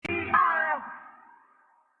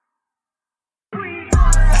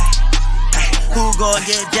gon'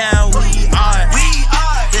 get down? We are.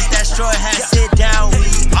 This that straw hat, sit down.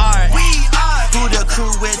 We are. Who the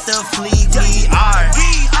crew with the fleet? We are.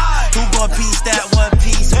 Who gon' piece that one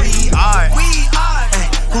piece? We are.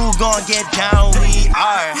 Who gon' get down? We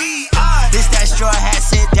are. This that straw hat,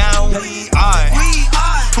 sit down. We are.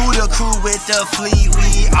 Who the crew with the fleet?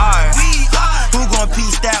 We are. Who gon'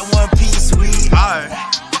 piece that one piece? We are.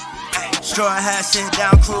 Straw hat, sit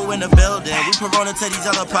down, crew in the building. We Corona to these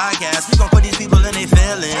other podcasts. We gon' put these people in their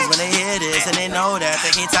feelings when they hear this, and they know that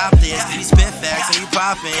they can't top this. We spit facts and we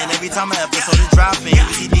poppin'. Every time an episode is dropping,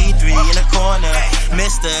 we see D3 in the corner.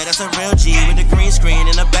 Mister, that's a real G with the green screen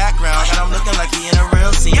in the background. Got him looking like he in a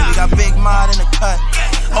real scene. We got Big Mod in the cut.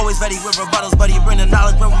 Always ready with rebuttals, buddy. Bring the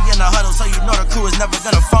knowledge when we in the huddle, so you know the crew is never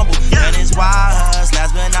gonna fumble. And it's YHuss,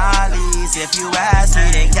 last but not least. If you ask me,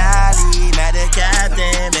 then Cali, mad the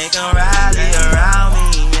captain, make him rally around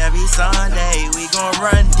me. Every Sunday we gon'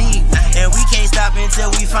 run deep, and we can't stop until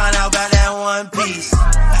we find out about that one piece.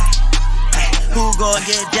 Who gon'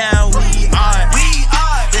 get down? We are.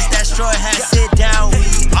 This that straw hat, sit down.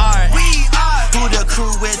 We are. Who the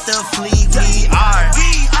crew with the fleet? We are.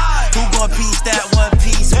 Who gon' piece that one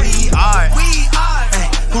piece? We are.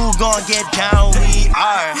 Who gon' get down? We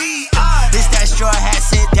are. This that straw hat,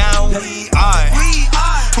 sit down. We are.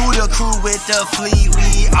 Who the crew with the fleet?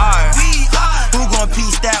 We are. Who gon'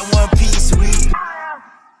 piece that one piece? We.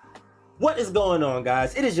 What is going on,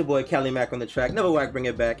 guys? It is your boy Kelly Mack on the track. Never whack, bring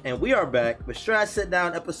it back, and we are back with Strawhat Sit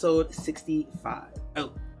Down, episode 65.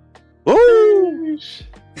 Oh. Woo! You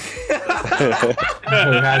know,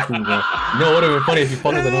 it would have been funny if you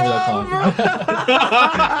followed the number that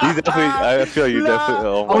time. You definitely, I feel you definitely.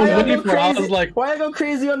 Oh my God. I was like, why I go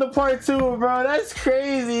crazy on the part 2, bro? That's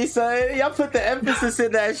crazy, son. Y'all put the emphasis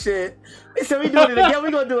in that shit. So we doing it again. We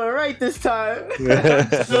gonna do it right this time. All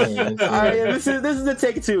right, yeah, this is the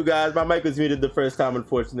take 2, guys. My mic was muted the first time,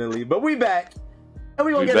 unfortunately, but we back. And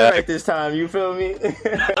we gonna get it right this time, you feel me?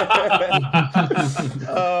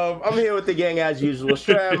 I'm here with the gang as usual.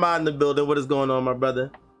 Strawhat in the building. What is going on, my brother?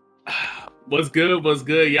 What's good? What's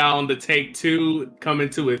good? Y'all on the take 2 coming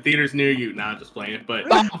to a theaters near you. Nah, just playing, but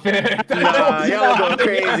nah, y'all going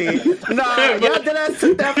crazy. Nah, y'all did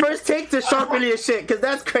took that first take to sharpen your shit, cause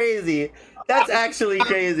that's crazy. That's actually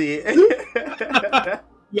crazy.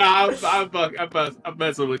 Nah, I'm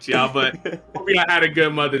messing with y'all, but we had a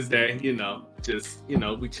good Mother's Day, you know. Just, you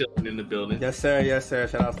know, we chilling in the building. Yes, sir. Yes, sir.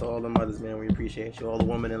 Shout out to all the mothers, man. We appreciate you, all the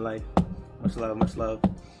women in life. Much love, much love.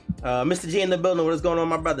 Mr. G in the building. What is going on,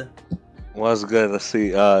 my brother? What's good? Let's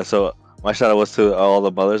see. So my shout out was to all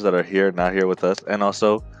the mothers that are here, not here with us, and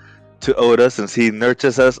also to Oda, since he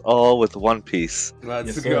nurtures us all with one piece.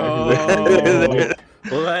 Let's go. That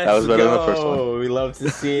was better than the first one. We love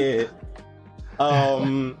to see it.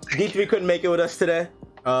 D3 couldn't make it with us today.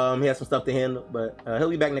 He has some stuff to handle, but he'll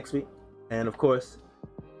be back next week. And of course,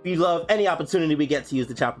 we love any opportunity we get to use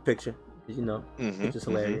the chopper picture, because you know, it's just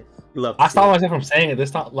hilarious. We love. I stopped myself from saying it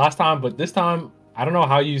last time, but this time I don't know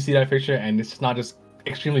how you see that picture, and it's not just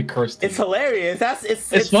extremely cursed. It's hilarious.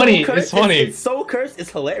 It's funny. So it's funny. It's so cursed.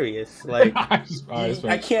 It's hilarious. Like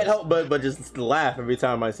I can't help but just laugh every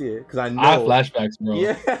time I see it, because I know I have flashbacks, bro.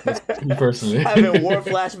 Yeah, me personally. I've been war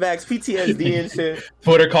flashbacks, PTSD and shit.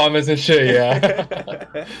 Twitter comments and shit.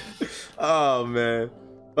 Yeah. Oh man.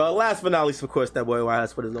 But last but not least, of course, that boy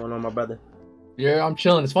YHuss. What is going on, my brother? Yeah, I'm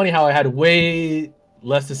chilling. It's funny how I had way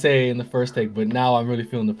less to say in the first take, but now I'm really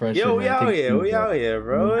feeling the pressure. Yo, we out here,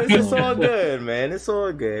 bro. It's all good, man. It's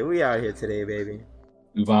all good. We out here today, baby.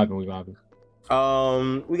 We vibing. We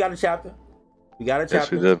got a chapter. Yes,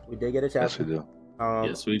 we did. We did get a chapter. Yes, we do.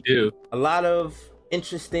 Yes, we do. A lot of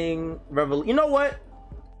interesting You know what?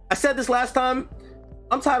 I said this last time.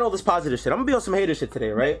 I'm tired of all this positive shit. I'm gonna be on some hater shit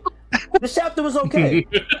today, right? This chapter was okay.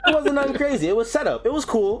 It wasn't nothing crazy. It was set up. It was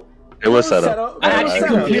cool. It was set up. I actually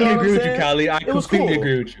completely agree with you, Kali. I completely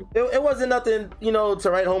agree with you. It wasn't nothing, to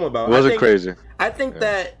write home about. It wasn't crazy. I think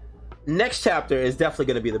that next chapter is definitely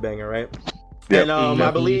going to be the banger, right? Yep. And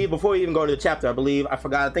I believe, before we even go to the chapter, I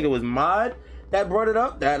think it was Mod that brought it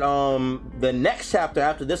up, that the next chapter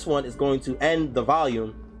after this one is going to end the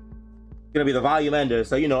volume. It's going to be the volume ender.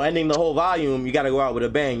 So, ending the whole volume, you got to go out with a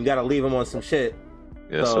bang. You got to leave them on some shit.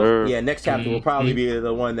 Yes, sir. Yeah, next chapter will probably be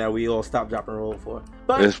the one that we all stop, drop, and roll for.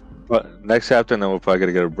 But next chapter, and then we're probably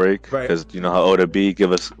gonna get a break, because you know how Oda B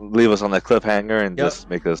leave us on that cliffhanger and just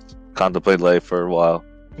make us contemplate life for a while.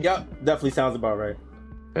 Yep, definitely sounds about right.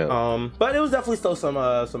 Yeah. But it was definitely still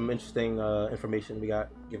some interesting information we got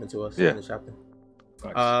given to us in the chapter.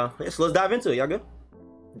 Nice. So let's dive into it. Y'all good?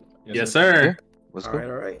 Yes, sir. Let's go.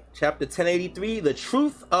 All right. Chapter 1083, The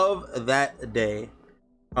Truth of That Day.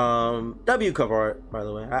 W cover art, by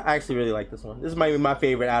the way. I actually really like this one. This might be my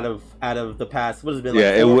favorite out of the past. What has it been like?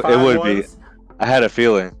 Yeah, 4 or it 5 would ones? be. I had a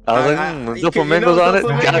feeling. I was like, Doflamingo's on it.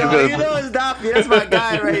 You know it's Daffy. That's my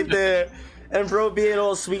guy right there. And bro being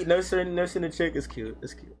all sweet, nursing the chick is cute.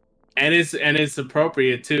 It's cute. And it's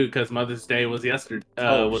appropriate too because Mother's Day was yesterday.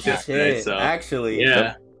 Yesterday. So actually,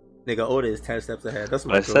 yeah. Nigga, Oda is 10 steps ahead. That's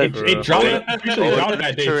my I said, It dropped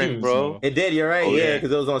that day too, bro. It did. You're right. Oh, yeah, yeah.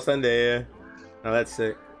 because it was on Sunday. Yeah. No, that's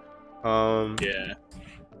sick. Yeah. All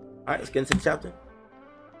right, let's get into the chapter.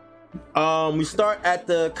 We start at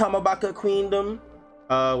the Kamabaka Queendom,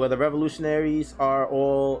 where the revolutionaries are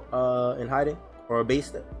all in hiding or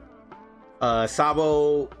based there.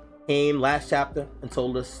 Sabo came last chapter and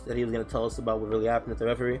told us that he was going to tell us about what really happened at the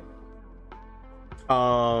Reverie.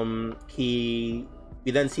 We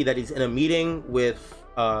then see that he's in a meeting with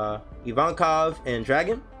Ivankov and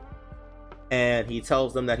Dragon, and he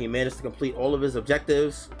tells them that he managed to complete all of his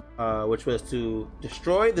objectives, which was to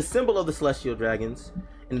destroy the symbol of the Celestial Dragons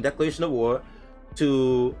in the declaration of war,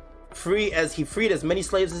 to freed as many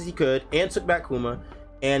slaves as he could, and took back Kuma,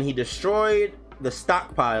 and he destroyed the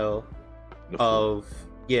stockpile of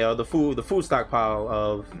the food stockpile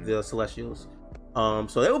of the Celestials. So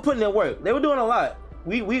they were putting in work. They were doing a lot.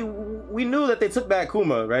 We knew that they took back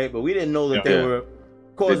Kuma, right? But we didn't know that they were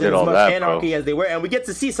causing as much anarchy as they were, and we get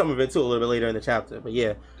to see some of it too a little bit later in the chapter. But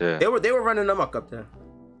they were running amok up there.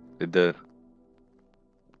 They did.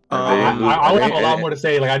 I would have a lot more to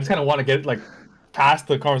say. Like, I just kind of want to get like past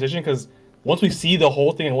the conversation because once we see the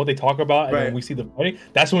whole thing and what they talk about, and then we see the fighting,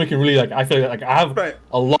 that's when we can really like. I feel like I have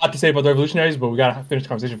a lot to say about the revolutionaries, but we gotta finish the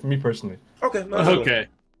conversation for me personally. Okay. Okay.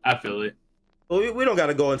 I feel it. Well, we don't got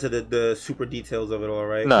to go into the super details of it all,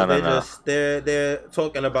 right? No. They're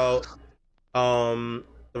talking about the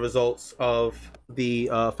results of the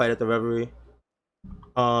fight at the Reverie.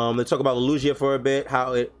 They talk about Lugia for a bit,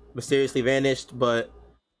 how it mysteriously vanished, but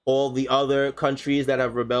all the other countries that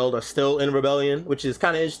have rebelled are still in rebellion, which is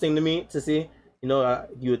kind of interesting to me to see. You know,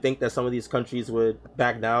 you would think that some of these countries would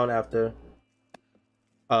back down after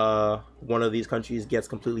one of these countries gets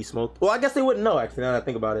completely smoked. Well, I guess they wouldn't know, actually, now that I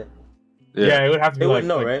think about it. Yeah, it would have to be. They wouldn't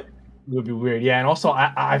know, right? It would be weird. Yeah, and also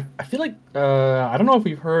I feel like I don't know if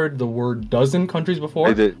we've heard the word dozen countries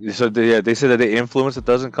before. They did. So they said that they influenced a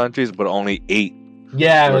dozen countries, but only 8.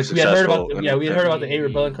 Yeah, like we had heard about the 8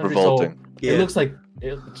 rebellion countries. Revolting. So it looks like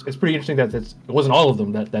it's pretty interesting that it wasn't all of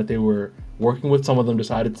them that they were working with. Some of them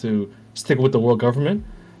decided to stick with the world government.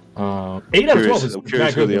 8 out of 12 is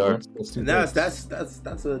curious who they are. That's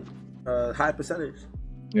a high percentage.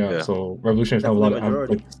 Yeah. So revolutionaries have a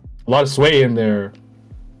lot of sway in their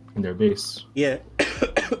base. Yeah.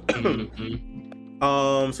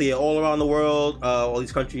 So yeah, all around the world, all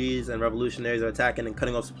these countries and revolutionaries are attacking and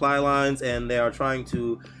cutting off supply lines, and they are trying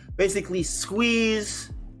to basically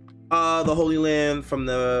squeeze the Holy Land from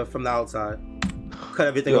the outside, cut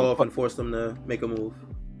everything off, and force them to make a move.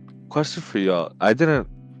 Question for y'all: Did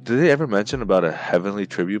they ever mention about a heavenly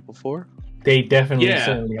tribute before? They definitely They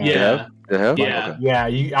have? Yeah.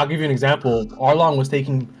 Okay. I'll give you an example. Arlong was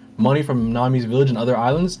taking money from Nami's village and other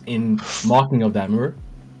islands in mocking of that, remember?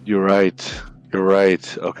 You're right.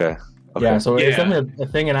 Okay. Yeah, so it's definitely a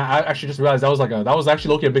thing, and I actually just realized that was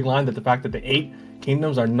actually low-key a big line, that the fact that the 8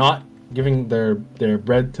 kingdoms are not giving their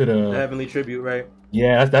bread to the heavenly tribute, right?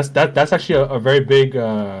 Yeah, that's actually a very big we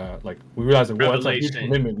realized that's a huge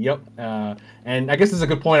commitment. Yep. And I guess this is a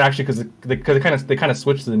good point actually because they kind of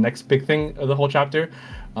switched to the next big thing of the whole chapter.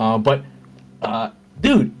 But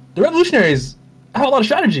dude, the revolutionaries have a lot of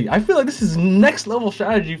strategy. I feel like this is next level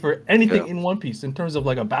strategy for anything in One Piece in terms of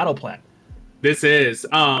like a battle plan. This is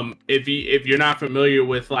if you're not familiar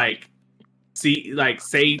with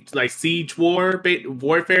siege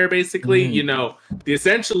warfare, basically, you know,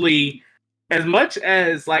 essentially, as much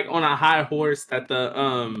as like on a high horse that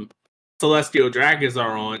the celestial dragons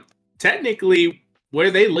are on, technically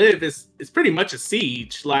where they live is pretty much a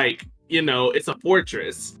siege. Like, you know, it's a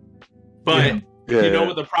fortress. But you know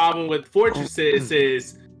what the problem with fortresses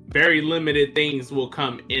is? Very limited things will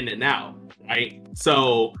come in and out, right?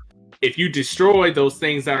 So if you destroy those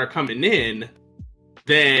things that are coming in,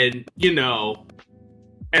 then, you know,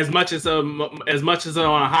 as much as they're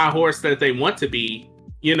on a high horse that they want to be,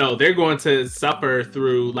 you know, they're going to suffer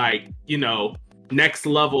through, like, you know, next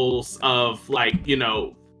levels of, like, you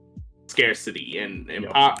know, scarcity and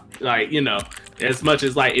like, you know, as much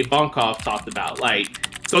as like Ivankov talked about, like,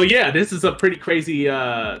 so yeah, this is a pretty crazy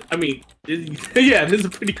this is a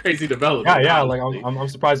pretty crazy development. Yeah, like I'm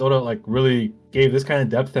surprised Oda like really gave this kind of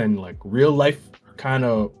depth and like real life kind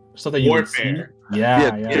of stuff that you would see.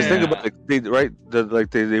 Yeah. Just think about it.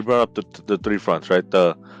 They brought up the 3 fronts, right?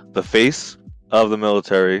 The face of the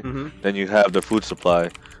military. Mm-hmm. Then you have their food supply.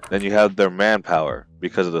 Then you have their manpower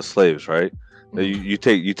because of the slaves, right? Then you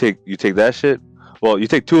take that shit. Well, you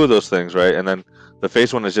take two of those things, right? And then the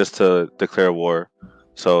face one is just to declare war.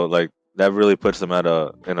 So like that really puts them in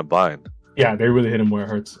a bind. Yeah, they really hit him where it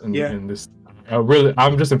hurts in this.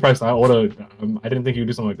 I'm just impressed. I didn't think he would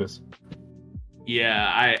do something like this.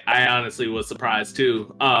 Yeah, I honestly was surprised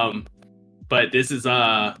too. But this is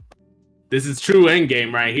true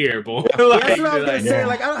endgame right here, boy. That's what I was gonna say.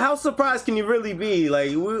 Like, how surprised can you really be?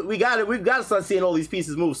 Like, we've got to start seeing all these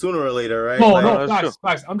pieces move sooner or later, right? No,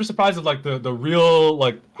 facts. I'm just surprised at like the real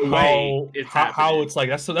like how it's like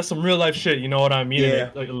that's some real life shit. You know what I mean?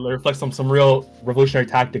 Yeah. It reflects some real revolutionary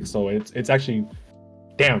tactics. So it's actually.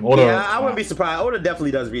 Damn, Oda. Yeah, I wouldn't be surprised. Oda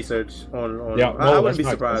definitely does research on. Yeah, I wouldn't be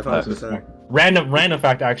surprised. 100%. Random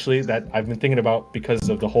fact actually that I've been thinking about because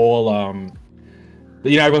of the whole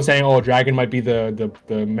everyone's saying Dragon might be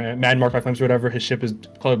the man marked by flames or whatever. His ship is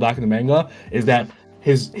colored black in the manga. Is that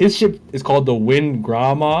his ship is called the Wind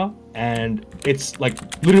Grama, and it's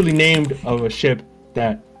like literally named of a ship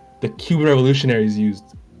that the Cuban revolutionaries used.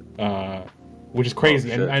 Which is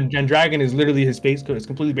crazy, and Dragon is literally his face. It's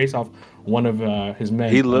completely based off one of his men.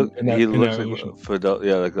 He looks like Fidel.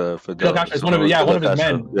 Yeah, like Fidel. It's one of his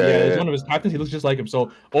men. It's one of his captains. He looks just like him. So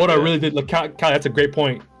Oda really did. Like, that's a great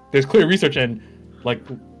point. There's clear research and like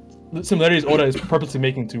the similarities Oda is purposely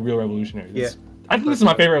making to real revolutionaries. Yeah. I think this is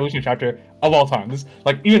my favorite revolutionary chapter of all time. This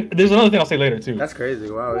there's another thing I'll say later too. That's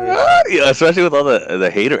crazy. Wow. Yeah, especially with all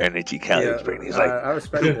the hater energy Cali's bringing. He's like, I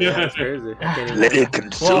respect it. That's crazy. Let it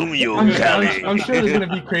consume you, Cali. I'm sure there's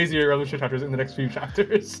gonna be crazier revolutionary chapters in the next few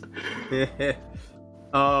chapters. Yeah.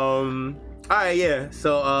 All right. Yeah.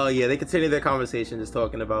 So they continue their conversation, just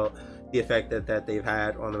talking about the effect that they've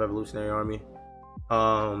had on the Revolutionary Army.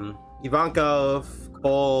 Ivankov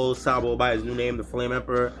calls Sabo by his new name, the Flame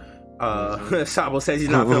Emperor. Sabo says he's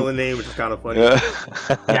not feeling the name, which is kind of funny. Yeah,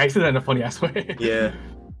 he said that in a funny ass way. Yeah.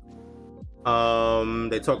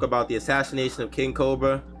 They talk about the assassination of King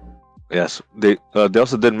Cobra. Yes, they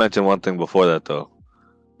also did mention one thing before that though.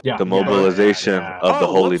 Yeah. The mobilization of the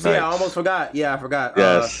Holy Knights. Yeah, I almost forgot. Yeah, I forgot.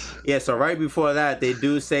 Yes. So right before that, they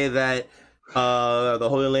do say that the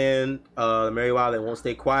Holy Land, the Merrywild, they won't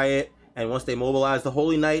stay quiet. And once they mobilize the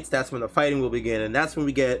Holy Knights, that's when the fighting will begin. And that's when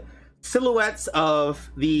we get silhouettes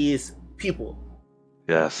of these people.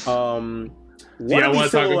 Yes. I want to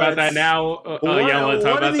talk about that now.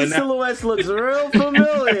 One of these silhouettes looks real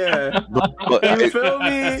familiar. You feel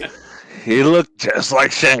me? He looked just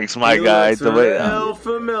like Shanks, my guy. The way real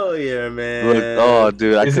familiar, man.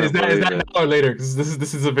 Dude, is that now or later? Because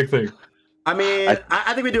this is a big thing. I mean,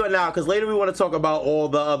 I think we do it now because later we want to talk about all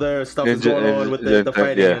the other stuff that's going on with the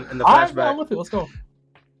fighting and the flashback. Let's go.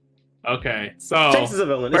 Okay, so Shanks is a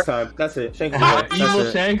villain this time. That's it. Shanks is a villain.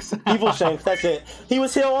 Evil Shanks. Evil Shanks. That's it. He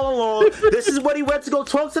was here all along. This is what he went to go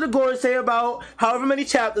talk to the Gorosei about however many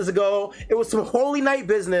chapters ago. It was some Holy Knight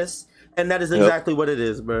business, and that is exactly what it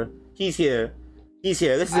is, bro. He's here. This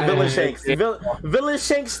is Villain Shanks. Villain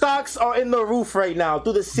Shanks stocks are in the roof right now,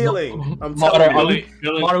 through the ceiling. I'm telling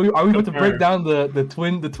you. Are we about to break down the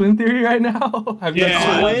twin theory right now? I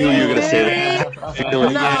knew you were gonna say that. No.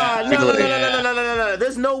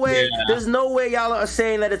 There's no way. Yeah. There's no way y'all are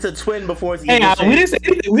saying that it's a twin before it's. Hey, we didn't say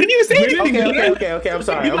anything. We didn't even say anything. Okay. I'm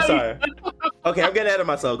sorry. Okay, I'm getting ahead of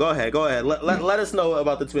myself. Go ahead. Let us know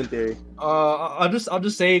about the twin theory. I'll just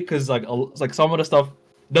say because like some of the stuff.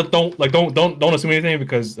 Don't assume anything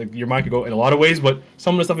because like your mind could go in a lot of ways, but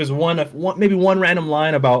some of the stuff is maybe one random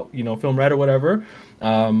line about film red or whatever,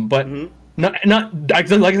 but not like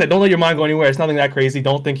I said, don't let your mind go anywhere. It's nothing that crazy.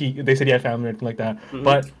 Don't think they said he had family or anything like that.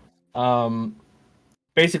 But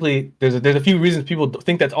basically there's a few reasons people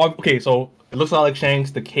think that's all okay. So it looks a lot like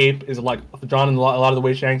Shanks. The cape is like drawn in a lot of the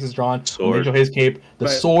way Shanks is drawn. Sword. His cape. The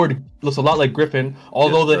sword looks a lot like Griffin,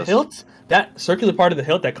 although the hilt. That circular part of the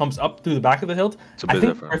hilt that comes up through the back of the hilt, I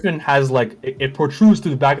think Griffin has like it protrudes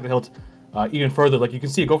through the back of the hilt even further. Like you can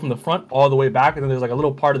see it go from the front all the way back, and then there's like a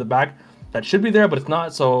little part of the back that should be there, but it's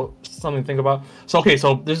not. So something to think about. So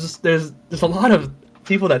there's a lot of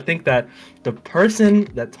people that think that the person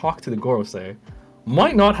that talked to the Gorosei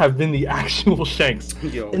might not have been the actual Shanks,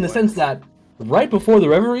 in the sense that right before the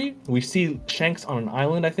Reverie, we see Shanks on an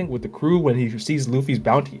island, I think, with the crew when he sees Luffy's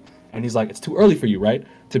bounty. And he's like, it's too early for you, right?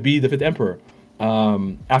 To be the 5th Emperor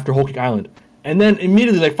after Whole Cake Island. And then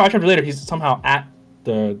immediately, like 5 chapters later, he's somehow at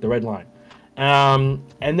the Red Line.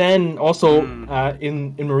 And then also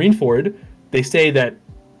in Marineford, they say that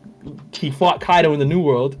he fought Kaido in the New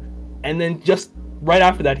World. And then just right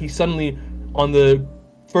after that, he's suddenly on the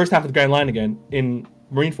first half of the Grand Line again in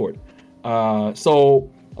Marineford. So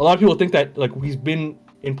a lot of people think that like he's been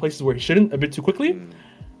in places where he shouldn't a bit too quickly.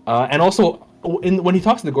 And also, when he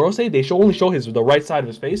talks to the Gorosei, they only show the right side of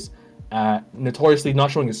his face, notoriously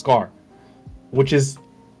not showing his scar, which is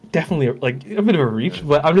definitely like a bit of a reach.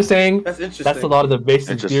 But I'm just saying That's interesting. that's a lot of the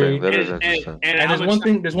basic theory. That is interesting. And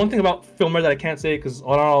there's one thing about Filmer that I can't say because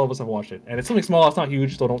not all of us have watched it, and it's something small. It's not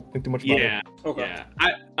huge, so don't think too much about it. Yeah, okay.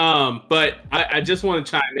 Yeah. But I just want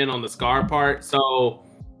to chime in on the scar part. So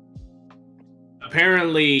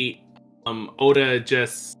apparently, Oda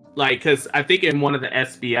just like, because I think in one of the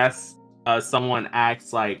SBS, someone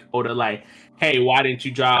asked like Oda like, "Hey, why didn't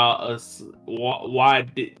you draw us? Why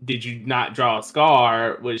did you not draw a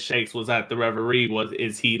scar?" When Shanks was at the Reverie,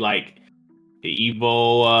 is he like the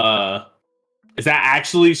evil? Is that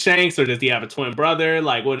actually Shanks, or does he have a twin brother?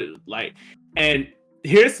 Like what? Like, and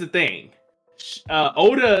here's the thing.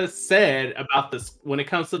 Oda said about this when it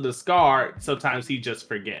comes to the scar, sometimes he just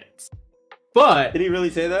forgets. But did he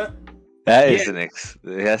really say that? That is an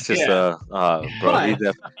that's just bro.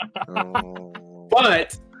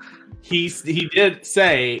 But he did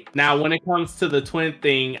say, now when it comes to the twin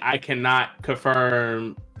thing, I cannot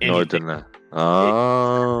confirm anything. No,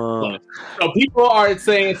 oh. So people are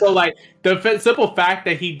saying, so like the simple fact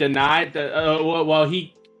that he denied that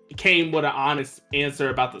he came with an honest answer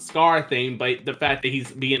about the scar thing, but the fact that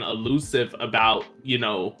he's being elusive about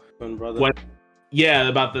twin brother.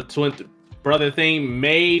 About the twin brother thing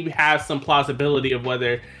may have some plausibility of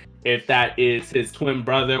whether if that is his twin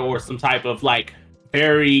brother or some type of like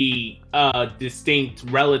very distinct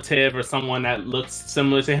relative or someone that looks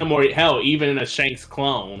similar to him, or hell, even a Shanks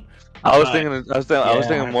clone. I was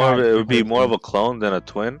thinking more of it would be more of a clone than a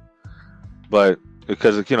twin, but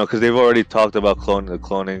because they've already talked about the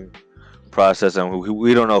cloning process, and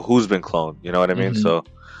we don't know who's been cloned. You know what I mean? Mm-hmm. So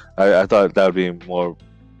I thought that would be more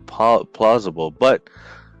plausible. But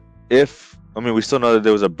we still know that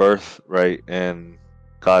there was a birth right in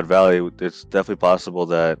God Valley. It's definitely possible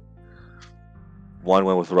that one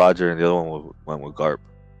went with Roger and the other one went with Garp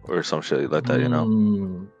or some shit like that.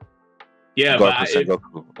 Yeah, Garp but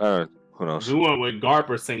Sengoku. Who knows? Who went with Garp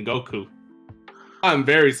or Sengoku? I'm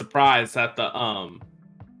very surprised at the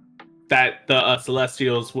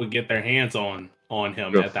Celestials would get their hands on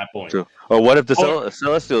him at that point. True. Or what if the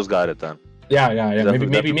Celestials got it then? Yeah.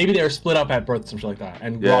 Maybe they were split up at birth, some shit like that,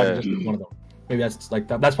 and Roger just one of them. Maybe that's like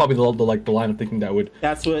that. That's probably the line of thinking that would.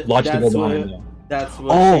 Logically go behind that. That's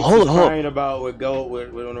what he was crying about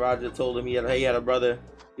when Roger told him he had a brother.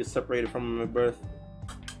 He was separated from him at birth,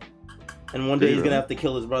 and one day he's gonna have to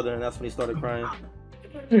kill his brother, and that's when he started crying.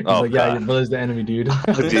 He's like, yeah, your brother's the enemy, dude.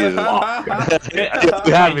 Jesus.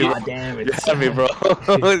 You have me, damn it. You have me, bro.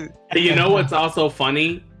 You know what's also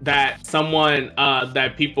funny? That someone,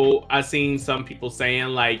 I've seen some people saying,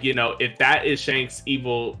 like, if that is Shanks'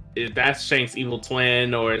 evil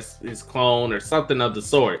twin or his clone or something of the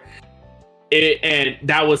sort, and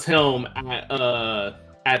that was him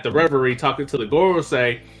at the Reverie talking to the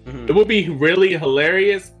Gorosei, it would be really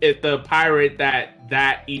hilarious if the pirate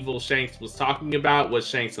that evil Shanks was talking about was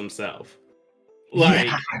Shanks himself. Like,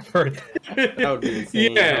 yeah, I've heard that would be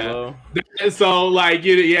insane. Yeah. So, like,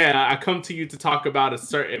 I come to you to talk about a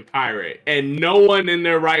certain pirate, and no one in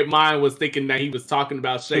their right mind was thinking that he was talking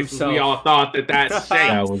about Shanks. We all thought that's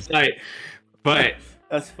Shanks. But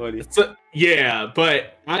that's funny. So, yeah,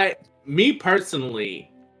 but me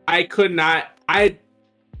personally, I could not.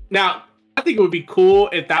 Now, I think it would be cool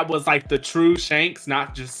if that was like the true Shanks,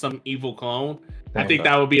 not just some evil clone. I think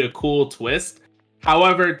that would be a cool twist.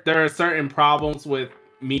 However, there are certain problems with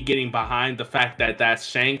me getting behind the fact that that's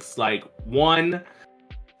Shanks. Like, one,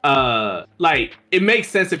 like, it makes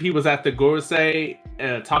sense if he was at the Gorosei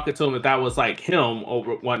talking to him, if that was like him or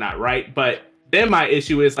whatnot, right? But then my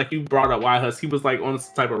issue is, like you brought up YHuss, he was like on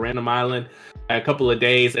some type of random island a couple of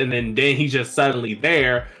days, and then he's just suddenly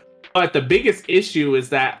there. But the biggest issue is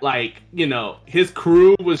that, like, his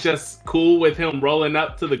crew was just cool with him rolling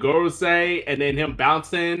up to the Gorosei and then him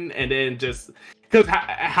bouncing, and then just because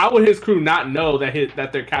how would his crew not know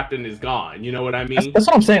that their captain is gone? You know what I mean? That's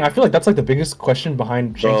what I'm saying. I feel like that's like the biggest question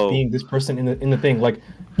behind Shanks being this person in the thing. Like,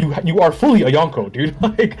 you are fully a Yonko, dude.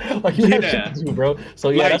 like you have shit to do, bro.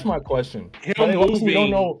 So yeah, that's my question. We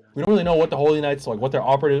don't really know what the Holy Knights, like, what their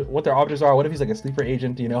operatives are. What if he's like a sleeper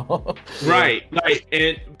agent? Right. Like,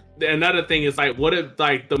 and another thing is, like, what if,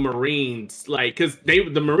 like, the Marines, like, because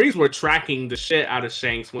the Marines were tracking the shit out of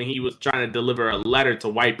Shanks when he was trying to deliver a letter to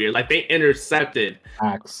Whitebeard. Like, they intercepted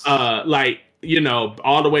Axe. Like,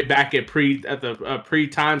 all the way back at the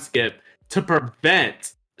pre-time skip to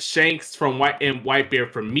prevent Shanks from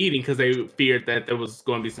Whitebeard from meeting, because they feared that there was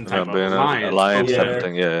going to be some type of alliance type of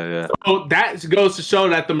thing. Yeah. So that goes to show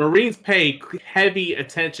that the Marines pay heavy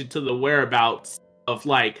attention to the whereabouts of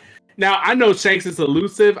like. Now I know Shanks is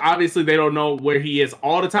elusive. Obviously, they don't know where he is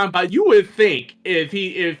all the time. But you would think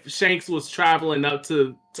if Shanks was traveling up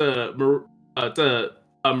to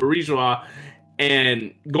Marijua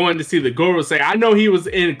and going to see the Gorosei, I know he was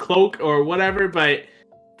in cloak or whatever, but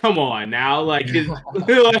come on now, like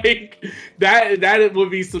like that would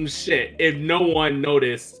be some shit if no one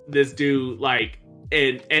noticed this dude. Like,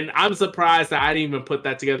 and I'm surprised that I didn't even put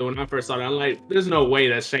that together when I first saw it. I'm like, there's no way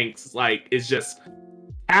that Shanks like is just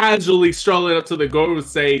casually strolling up to the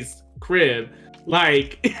Gorosei's crib,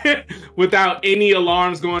 like without any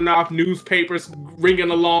alarms going off, newspapers ringing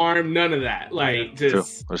alarm, none of that. Like,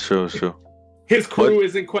 just that's true. His crew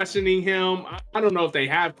isn't questioning him. I don't know if they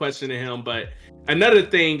have questioned him, but another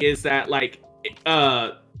thing is that like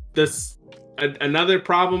another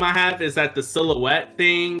problem I have is that the silhouette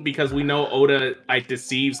thing, because we know Oda like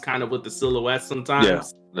deceives kind of with the silhouette sometimes. Yeah,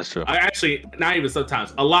 that's true. Actually, not even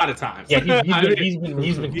sometimes, a lot of times. Yeah,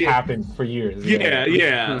 he's been capping for years.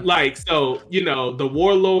 Yeah. Like, so, you know, the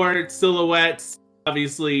warlord silhouettes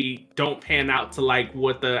obviously don't pan out to like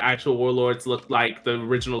what the actual warlords look like, the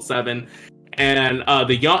original 7. And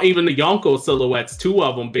even the Yonko silhouettes, 2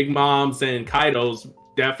 of them, Big Mom's and Kaido's,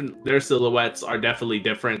 their silhouettes are definitely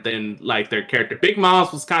different than like their character. Big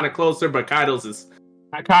Mom's was kind of closer, but Kaido's is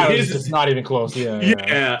just not even close.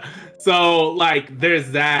 Yeah. So like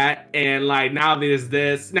there's that, and like now there's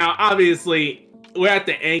this. Now obviously we're at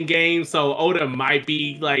the end game, so Oda might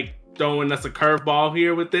be like throwing us a curveball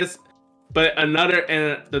here with this. But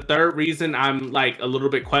the third reason I'm like a little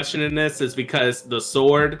bit questioning this is because the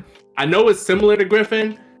sword. I know it's similar to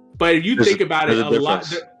Griffin, but if you think about it, a lot.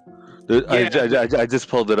 I just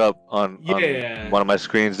pulled it up on one of my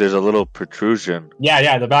screens. There's a little protrusion.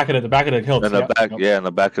 Yeah, the back of the hilt. In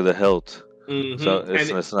the back of the hilt. Mm-hmm. So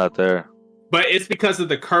it's not there. But it's because of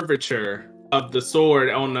the curvature of the sword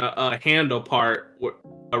on the handle part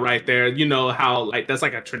right there. You know how like that's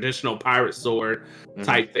like a traditional pirate sword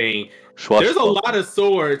type thing. There's a lot of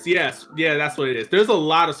swords. Yes, yeah, that's what it is. There's a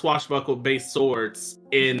lot of swashbuckle based swords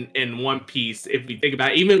in One Piece. If we think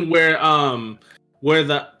about it. Even where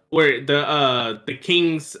the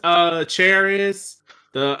king's chair is,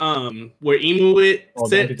 where Inuit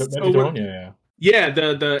sits. The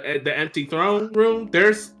empty throne room.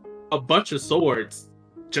 There's a bunch of swords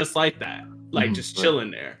just like that, like just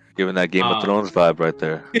chilling there. Giving that Game of Thrones vibe right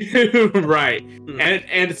there. Right.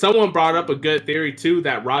 And someone brought up a good theory too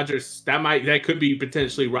that that could be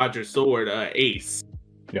potentially Roger's sword, Ace.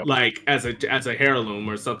 Yep. Like as a heirloom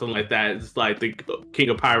or something like that. It's like the King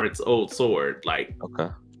of Pirates' old sword. Like, okay.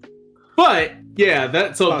 But yeah,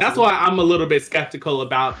 that's why I'm a little bit skeptical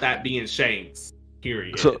about that being Shanks.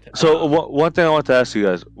 Period. So one thing I want to ask you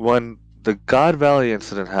guys: when the God Valley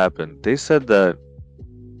incident happened, they said that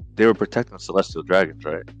they were protecting celestial dragons,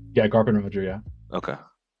 right? Yeah, Garp and Reverie, yeah. Okay.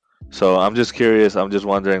 So I'm just curious. I'm just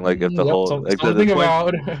wondering, like, if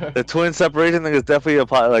the twin separation thing is definitely a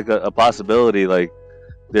possibility. Like,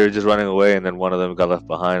 they were just running away, and then one of them got left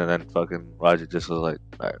behind, and then fucking Roger just was like,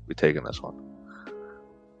 "All right, we're taking this one."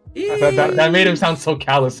 That made him sound so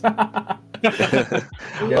callous. He's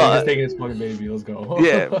just taking his fucking baby. Let's go.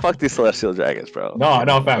 Yeah, fuck these celestial dragons, bro.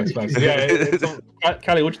 No, facts. Yeah,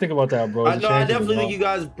 Callie, what you think about that, bro? I definitely think you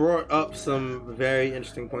guys brought up some very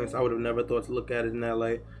interesting points. I would have never thought to look at it in that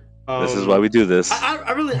light. This is why we do this.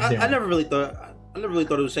 I never really thought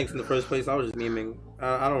it was Shanks in the first place. I was just memeing.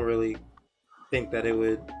 I don't really think that it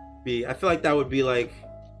would be. I feel like that would be like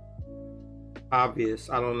obvious.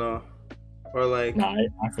 I don't know. Or like, I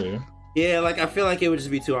feel you. Yeah, like I feel like it would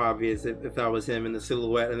just be too obvious if that was him in the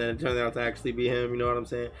silhouette, and then it turned out to actually be him. You know what I'm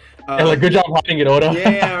saying? And like, good job hiding it, Oda.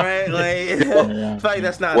 Yeah, right. Like, I feel like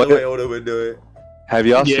that's not the way Oda would do it. Have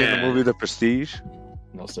y'all seen the movie The Prestige?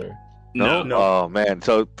 No, sir. No. Oh man.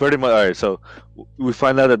 So pretty much, all right. So we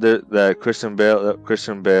find out that Christian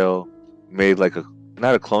Bale made like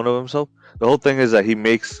not a clone of himself. The whole thing is that he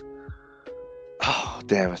makes. Oh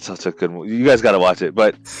damn! It's such a good movie. You guys gotta watch it.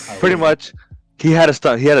 But pretty much, he had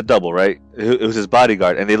a double, right? It was his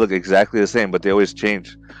bodyguard, and they look exactly the same, but they always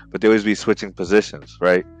change. But they always be switching positions,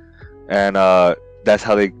 right? And that's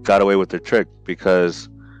how they got away with their trick, because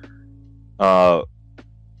one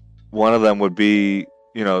of them would be,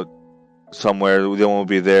 somewhere, the other one would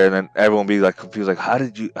be there, and then everyone would be like confused, like how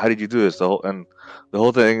did you do this? The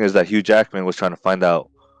whole thing is that Hugh Jackman was trying to find out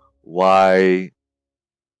why.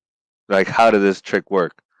 Like, how did this trick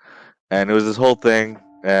work? And it was this whole thing,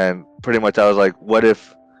 and pretty much I was like, what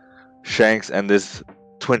if Shanks and this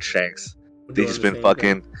twin Shanks, they just been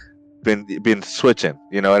been switching,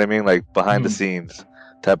 you know what I mean? Like, behind the scenes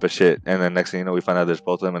type of shit. And then next thing you know, we find out there's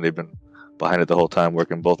both of them, and they've been behind it the whole time,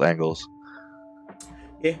 working both angles.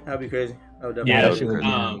 Yeah, that'd be crazy. Yeah, that shit would be.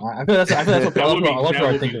 I feel that's what that would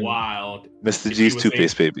be thinking. Wild. Mr. G's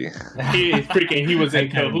toothpaste baby. He was in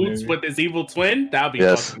cahoots with his evil twin. That'd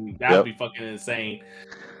be fucking insane.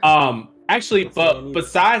 Actually, but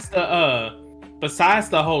besides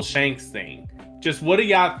the whole Shanks thing, just what do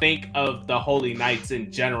y'all think of the Holy Knights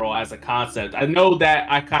in general as a concept? I know that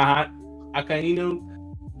Akainu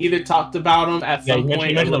either talked about them at some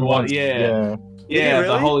point. Yeah,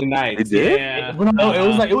 the Holy Knights. They did? Yeah. No,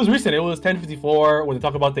 it was recent. It was 1054 when they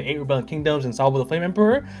talk about the 8 rebellion kingdoms and Sabo the Flame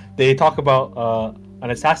Emperor. They talk about an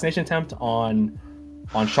assassination attempt on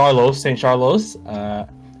Charlos, Saint Charlos,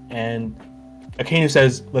 and Akainu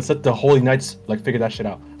says, "Let's let the Holy Knights like figure that shit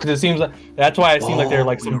out." Because it seems like that's why it seems like they're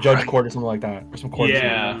like some judge court or something like that, or some court.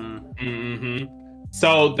 Yeah. Mm-hmm.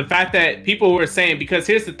 So the fact that people were saying, because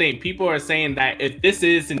here's the thing, people are saying that if this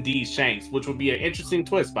is indeed Shanks, which would be an interesting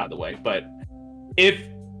twist, by the way, but if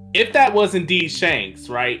that was indeed Shanks,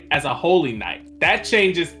 right, as a Holy Knight, that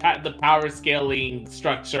changes the power scaling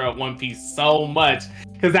structure of One Piece so much,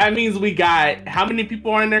 because that means we got, how many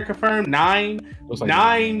people are in there confirmed? 9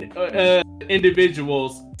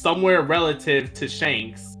 individuals somewhere relative to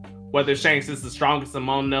Shanks, whether Shanks is the strongest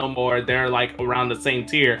among them or they're like around the same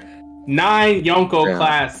tier. 9 Yonko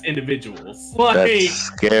class individuals. Like, that's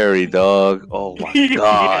scary, dog. Oh my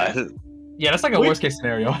god. Yeah, that's like a worst case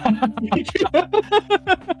scenario.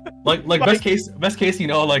 like best case, you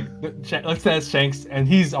know, like says Shanks, and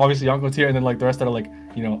he's obviously Yonko tier, and then like the rest are like,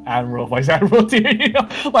 you know, Admiral, Vice Admiral tier. You know,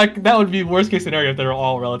 like that would be worst case scenario if they're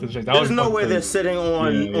all relative to Shanks. There's no way they're sitting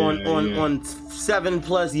on 7+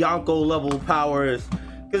 Yonko level powers.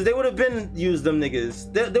 Because they would have been used them niggas.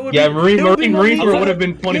 Marines would have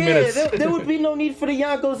been 20 minutes. There would be no need for the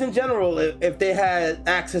Yonkos in general if they had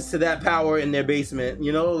access to that power in their basement.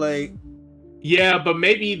 You know, like. Yeah, but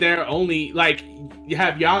maybe they're only like.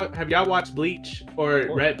 Have y'all watched Bleach or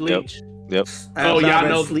read Bleach? Yep. Oh, y'all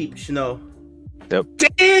know Sleep. No. Yep.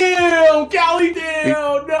 Damn, Callie,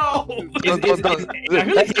 damn, no.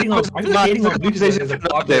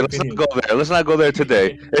 Let's not go there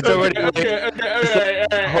today. It's already okay.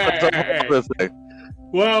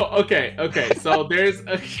 Well, okay. So there's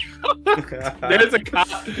a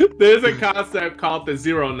concept called the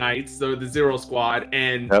Zero Knights or the Zero Squad,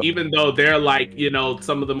 and even though they're like, you know,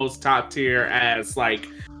 some of the most top tier as like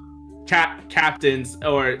captains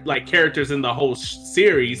or like characters in the whole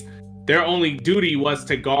series, their only duty was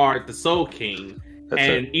to guard the Soul King.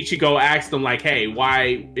 And Ichigo asked them like, "Hey,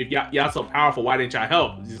 why? If y'all so powerful, why didn't y'all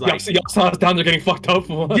help?" He's like, "Y'all saw us down there getting fucked up."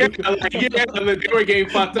 They were getting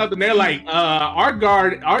fucked up, and they're like,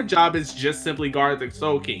 our job is just simply guard the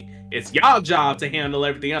Soul King. It's y'all job to handle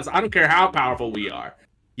everything else. I don't care how powerful we are,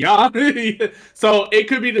 y'all." So it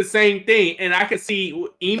could be the same thing, and I could see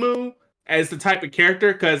Imu as the type of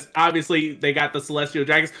character because obviously they got the Celestial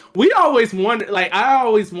Dragons. I always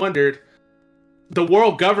wondered. The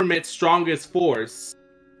world government's strongest force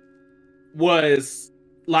was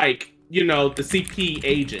like, you know, the CP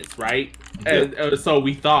agents, right? And so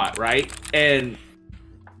we thought, right?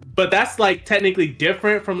 But that's like technically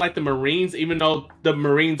different from like the Marines, even though the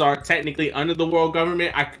Marines are technically under the world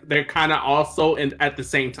government. They're kind of also at the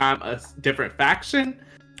same time a different faction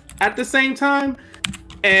at the same time.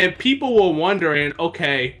 And people were wondering,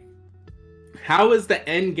 okay, how is the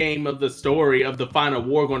end game of the story of the final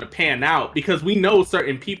war going to pan out? Because we know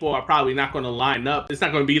certain people are probably not going to line up. It's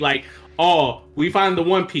not going to be like, oh, we find the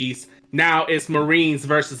One Piece. Now it's Marines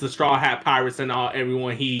versus the Straw Hat Pirates and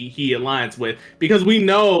everyone he aligns with. Because we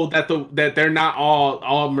know that they're not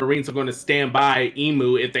all Marines are going to stand by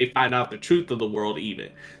Imu if they find out the truth of the world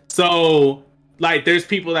even. So, like, there's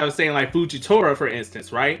people that are saying, like, Fujitora, for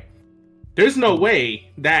instance, right? There's no way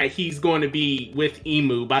that he's going to be with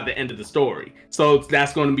Imu by the end of the story. So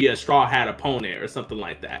that's going to be a Straw Hat opponent or something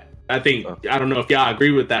like that. I don't know if y'all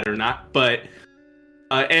agree with that or not, but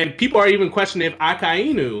and people are even questioning if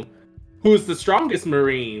Akainu, who's the strongest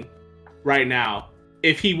Marine right now,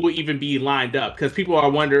 if he will even be lined up, because people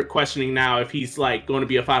are questioning now if he's like going to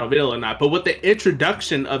be a final villain or not. But with the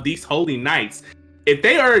introduction of these Holy Knights, if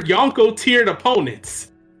they are Yonko tiered opponents,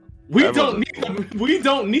 we don't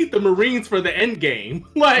need the Marines for the end game.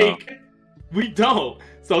 We don't.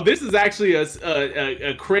 So this is actually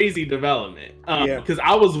a crazy development. Because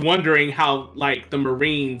I was wondering how like the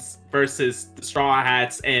Marines versus the Straw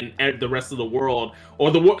Hats and the rest of the world,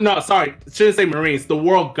 shouldn't say Marines, the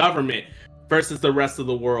world government versus the rest of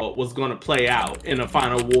the world was going to play out in a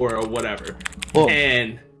final war or whatever. Well,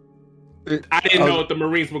 and I didn't know if the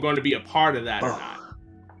Marines were going to be a part of that or not.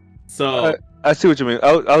 So I see what you mean.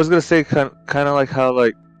 I was gonna say kind of like how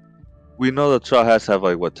like we know the Straw Hats have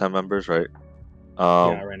like 10 members, right?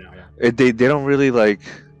 Right now, yeah. They don't really like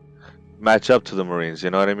match up to the Marines. You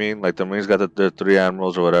know what I mean? Like the Marines got their 3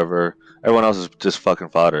 admirals or whatever. Everyone else is just fucking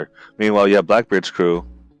fodder. Meanwhile, yeah, Blackbeard's crew,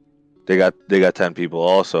 they got 10 people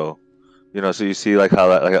also. You know, so you see like how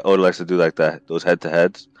like Oda likes to do like that, those head to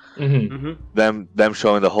heads. Them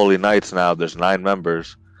showing the Holy Knights now. There's 9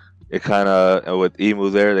 members. It kind of with Emu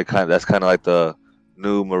there. That's kind of like the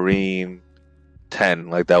new Marine 10.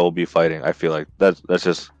 Like that will be fighting. I feel like that's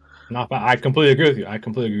just. No, I completely agree with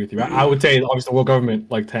you. I would say obviously the world government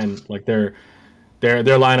like 10, like their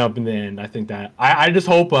lineup in the end. I think that I just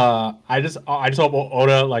hope I just hope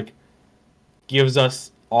Oda like gives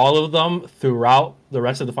us all of them throughout the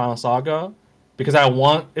rest of the final saga, because I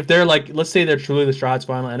want, if they're like, let's say they're truly the Strawhat's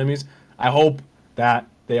final enemies, I hope that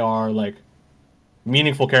they are like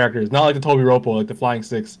meaningful characters, not like the Toby Ropo, like the Flying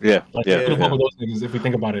Six. Yeah, like, yeah. Those things, if we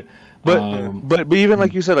think about it. But even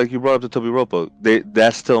like you said, like you brought up the Toby Ropo,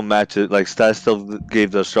 that still matches. Like that still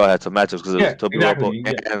gave the Straw Hats some matches because it was Toby Ropo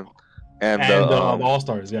and the All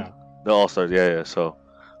Stars, yeah. The All Stars, yeah. So.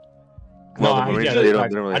 Well, the Marines, they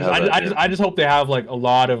don't really have that. I just hope they have like a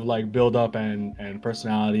lot of like build up and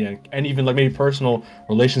personality and even like maybe personal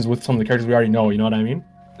relations with some of the characters we already know. You know what I mean?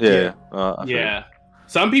 Yeah. Yeah.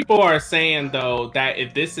 Some people are saying though that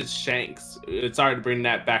if this is Shanks, it's hard to bring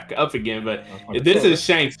that back up again, but if this is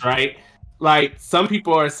Shanks, right? Like some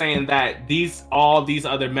people are saying that all these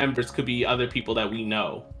other members could be other people that we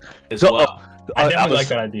know as well. I definitely like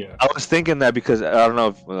that idea. I was thinking that because I don't know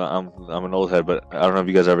if I'm an old head, but I don't know if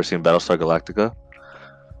you guys ever seen Battlestar Galactica.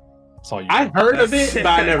 I've heard of it, but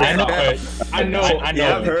I never saw it. I know.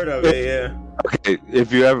 Yeah, I've heard of it. Yeah. Okay,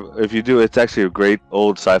 if you do, it's actually a great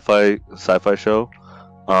old sci-fi show.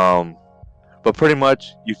 But pretty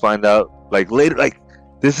much you find out like later, like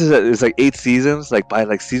it's like 8 seasons. Like by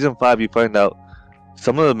like season 5, you find out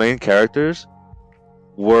some of the main characters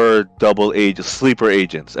were sleeper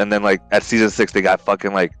agents, and then like at season 6 they got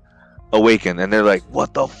fucking like awakened, and they're like,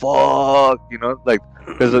 what the fuck, you know, like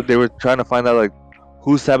because they were trying to find out like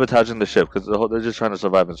who's sabotaging the ship, because they're just trying to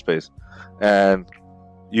survive in space, and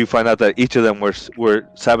you find out that each of them were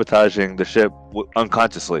sabotaging the ship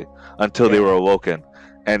unconsciously until they were awoken.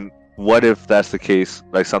 And what if that's the case,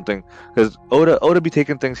 like something, because Oda be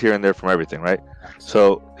taking things here and there from everything, right?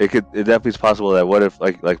 So it definitely is possible that what if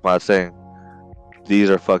like Matt's saying,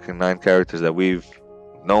 these are fucking 9 characters that we've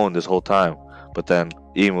known this whole time, but then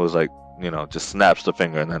Emu was like, you know, just snaps the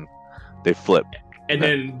finger and then they flip. And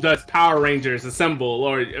then thus Power Rangers assemble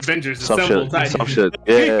or Avengers assemble. Some shit.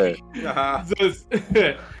 Yeah. I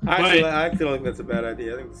actually don't think that's a bad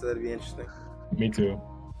idea. I think that'd be interesting. Me too.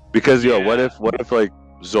 Because what if like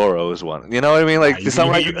Zorro is one? You know what I mean? Like you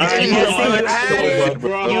had it.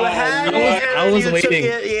 I was waiting.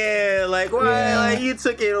 Yeah, like why? Yeah. Like you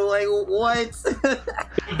took it. Like what?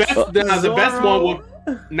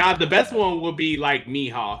 The best one would be like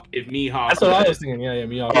Mihawk. If Mihawk. That's what I was thinking. Yeah,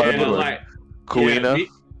 Mihawk. Yeah, like Kuina.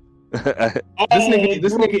 This nigga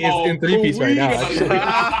is in 3-piece right now.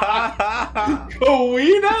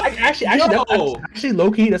 Kuina? Actually,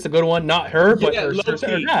 low key, that's a good one. Not her, but her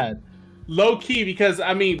dad. Low key, because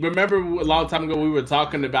I mean, remember a long time ago we were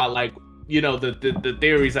talking about like, you know, the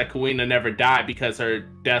theories that Kuina never died because her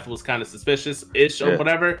death was kind of suspicious-ish or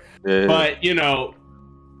whatever. Yeah. But you know,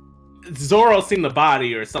 Zoro seen the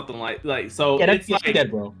body or something like so. Yeah, it's like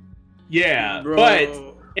dead, bro. Yeah, bro. But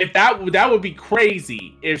if that would be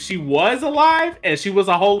crazy if she was alive and she was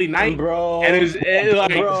a holy knight, bro. And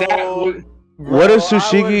what if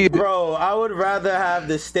Tsushigi? I would rather have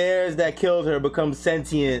the stairs that killed her become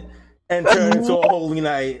sentient and turn into a holy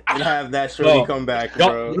knight and have that shorty come back,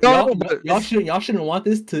 bro. Y'all shouldn't want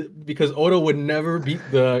this because Oda would never beat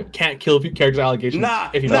the can't kill characters allegation.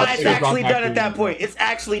 It's actually done at that point. It's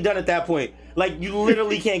actually done at that point. Like you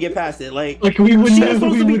literally can't get past it. Like we would she's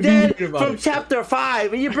supposed to be dead from chapter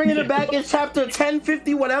 5, and you're bringing it back in chapter 10,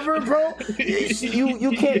 50, whatever, bro.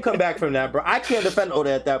 You can't come back from that, bro. I can't defend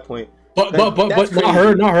Oda at that point. But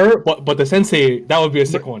not her. But the sensei, that would be a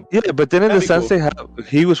sick one. Yeah, but then the sensei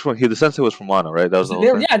the sensei was from Wano, right? That was the whole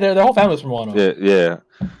thing. Yeah, their whole family was from Wano. Yeah.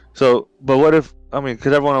 So, but what if because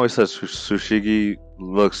everyone always says Tsushigi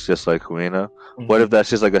looks just like Kuina. Mm-hmm. What if that's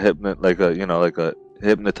just like a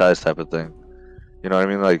hypnotized type of thing? You know what I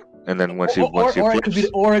mean? Like, and then when she flips,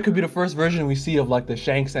 it could be the first version we see of like the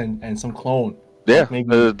Shanks and some clone. Yeah, like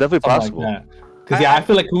maybe definitely possible. Because I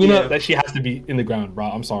feel like Kuina that she has to be in the ground, bro.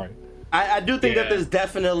 I'm sorry. I do think that there's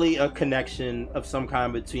definitely a connection of some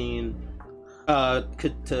kind between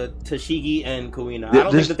Tashigi and Kuina. I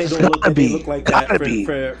don't think that they look like that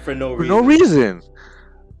for no reason. For no reason.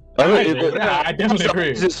 I definitely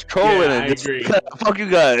agree. Just trolling and just fuck you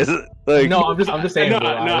guys. Like, no, I'm just saying, No,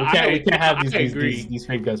 bro. no, we can't have agree. these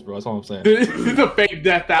fake deaths, bro. That's all I'm saying. The fake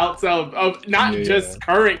death outs of not just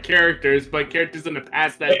current characters, but characters in the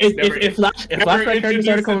past that if Flashback characters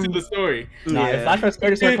started coming to the story. Nah, if Flashback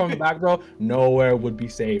characters started coming back, bro, nowhere would be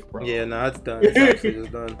safe, bro. Yeah, no, it's done. It's actually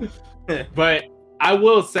just done. But I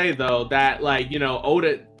will say though that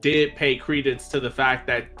Oda did pay credence to the fact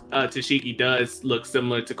that Tashiki does look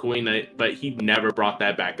similar to Kuina, but he never brought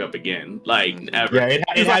that back up again. Like ever. Yeah,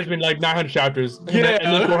 it has been like 900 chapters. Yeah.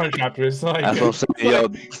 And then 400 chapters. Like, that's what I'm saying, yo.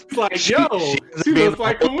 It's like, she looks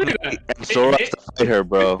like Kuina. And Sora has to fight her,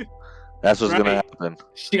 bro. That's what's gonna happen.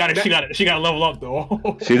 She got to level up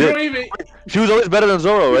though. She did. She was always better than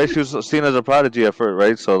Zoro, right? She was seen as a prodigy at first,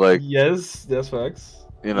 right? So like, yes, that's facts.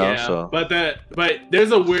 So. But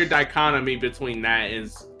there's a weird dichotomy between that and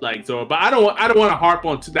like Zoro. But I don't want to harp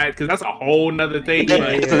on to that because that's a whole nother thing.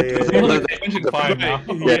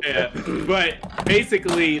 But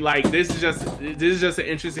basically, like this is just an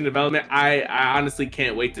interesting development. I honestly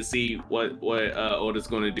can't wait to see what Oda's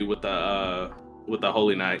going to do with the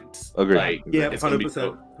Holy Knights. Agreed. Like, yeah,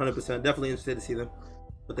 100%, 100%. Definitely interested to see them,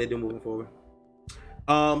 what they do moving forward.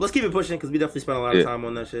 Let's keep it pushing because we definitely spent a lot of time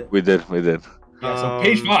on that shit. We did. Yeah, so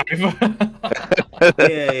page 5.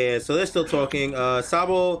 yeah. So they're still talking.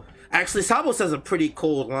 Sabo says a pretty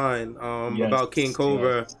cold line about King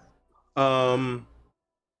Cobra.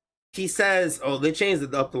 He says, they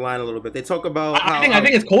changed up the line a little bit. They talk about I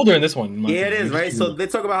think it's colder in this one. Yeah, it is, right? So they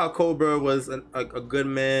talk about how Cobra was a good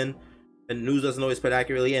man and news doesn't always spread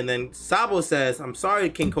accurately. And then Sabo says, I'm sorry,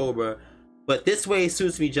 King Cobra, but this way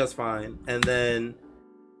suits me just fine. And then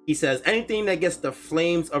he says, anything that gets the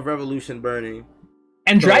flames of revolution burning.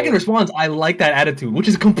 And Dragon responds, I like that attitude, which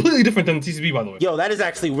is completely different than TCB, by the way. Yo, that is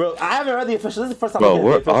actually real. I haven't read the official. This is the first time. Bro,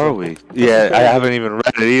 where are we? Yeah, I haven't even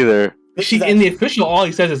read it either. In the official, all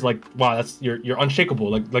he says is like, "Wow, that's you're unshakable."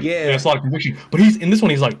 Like there's a lot of conviction. But in this one,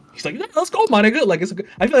 he's like, yeah, let's go, man. Like it's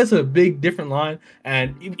I feel that's a big different line.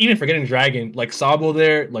 And even forgetting Dragon, like Sabo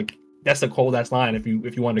there, like that's a cold ass line. If you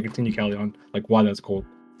want to continue, Callie, on like why that's cold.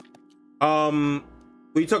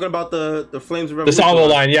 Were you talking about the flames of revolution? The Sabo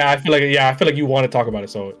line, I feel like you want to talk about it.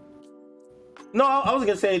 So no, I wasn't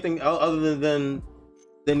gonna say anything other than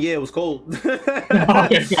yeah, it was cold. Okay,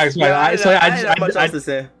 fine. I have much else to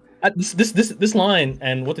say. This line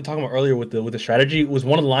and what they're talking about earlier with the strategy was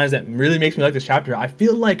one of the lines that really makes me like this chapter. I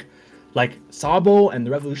feel like Sabo and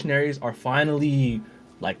the revolutionaries are finally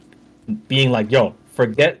like being like, yo,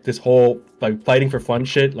 forget this whole like fighting for fun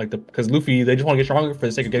shit, like because Luffy, they just want to get stronger for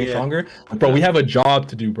the sake of getting stronger. Like, bro, we have a job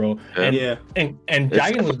to do, bro. And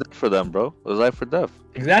Dragon was for them, bro. It was life for death.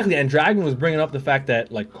 Exactly, and Dragon was bringing up the fact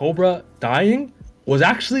that like Cobra dying was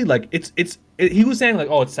actually like he was saying like,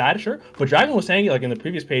 oh, it's sad, sure, but Dragon was saying it like in the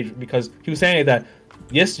previous page because he was saying that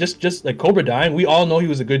yes, just like Cobra dying, we all know he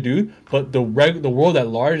was a good dude, but the world at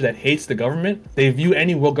large that hates the government, they view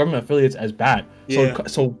any world government affiliates as bad.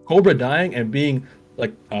 So Cobra dying and being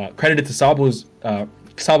like credited to Sabo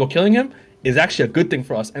killing him is actually a good thing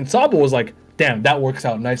for us. And Sabo was like, damn, that works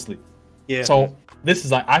out nicely. Yeah. So this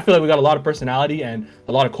is like, I feel like we got a lot of personality and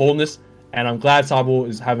a lot of coldness, and I'm glad Sabo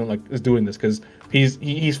is doing this because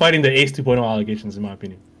he's fighting the Ace 2.0 allegations, in my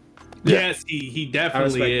opinion. Yes, he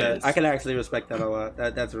definitely is. That. I can actually respect that a lot.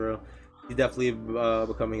 That's real. He's definitely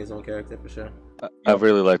becoming his own character for sure. I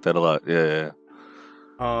really like that a lot. Yeah.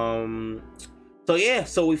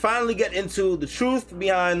 So we finally get into the truth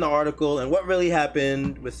behind the article and what really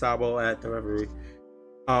happened with Sabo at the Reverie.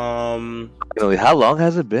 How long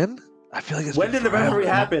has it been? I feel like when did the Reverie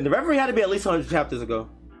happen? The Reverie had to be at least 100 chapters ago.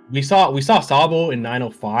 We saw Sabo in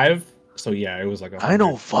 905. So yeah, it was like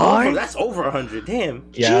 905. Oh, that's over 100. Damn.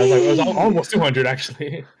 Yeah, it was almost 200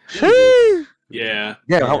 actually. Yeah.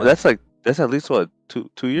 That's at least what 2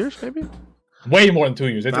 years maybe. Way more than 2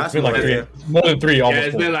 years. It's been like 3, more than 3. Almost. Yeah,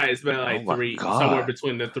 it's been like 3, somewhere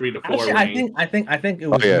between the 3 to 4 Actually, range. I think it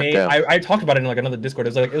was May. I talked about it in like another Discord.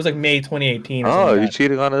 It was like May 2018. Oh, you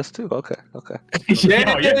cheating on us too? Okay. That's crazy.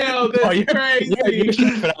 Yeah, you're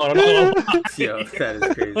cheating for that one. Yo, that is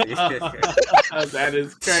crazy. That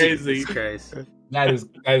is crazy. Jesus Christ. That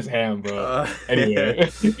is ham, bro.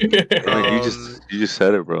 Anyway, you just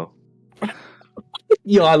said it, bro.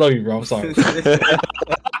 Yo, I love you, bro. I'm sorry.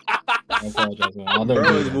 I apologize, man.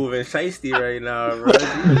 Bro is moving shiesty right now, bro.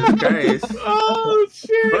 Jesus Christ. Oh,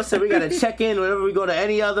 shit. Bro said we gotta check in whenever we go to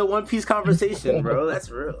any other One Piece conversation, bro.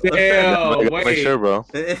 That's real. Damn, wait. Make sure, bro.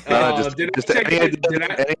 Any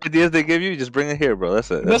ideas they give you, just bring it here, bro.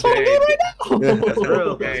 That's it. That's what I'm doing right now. That's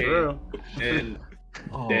real. That's real. And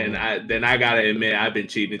then I gotta admit, I've been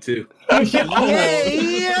cheating too. Yeah.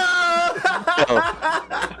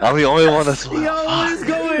 I'm the only one that's. Yo, what is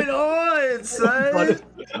going on, son?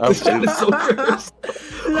 This shit is so cursed.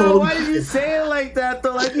 No, why did you say it like that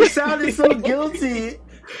though? Like you sounded so guilty.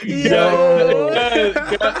 Because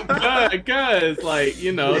like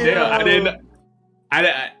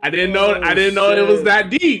I didn't know it was that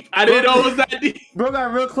deep. I didn't know it was that deep. Bro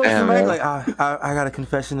got real close to Mike. Like I got a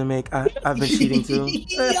confession to make. I've been cheating too. You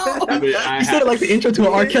said it like the intro to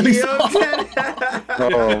an R. Kelly song.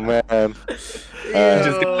 Oh man.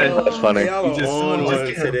 That's funny. You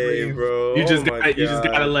just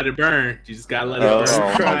gotta let it burn. You just gotta let it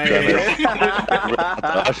burn.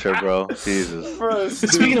 Usher, bro. Jesus. Bro,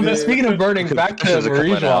 speaking of burning, back to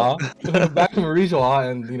Marie Joie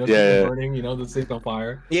and burning, the city on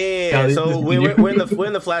fire. Yeah. So we're in the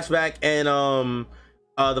flashback, and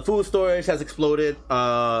the food storage has exploded.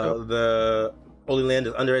 The Holy Land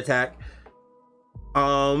is under attack.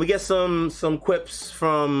 We get some quips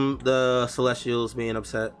from the Celestials being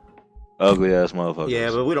upset. Ugly ass motherfuckers.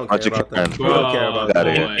 Yeah, but we don't care about that. We don't care about that.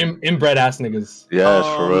 Inbred ass niggas. Yes,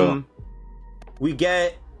 for real. We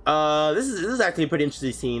get this is actually a pretty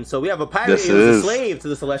interesting scene. So we have a pirate who's a slave to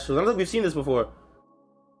the Celestials. I don't think we've seen this before.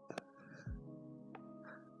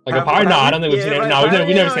 Like a pirate? No, I don't think we've seen it. No,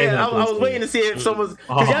 we never seen it. I was waiting to see if someone's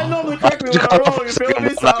because y'all normally correct me when I'm wrong. You feel me?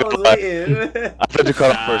 So I was waiting. I thought you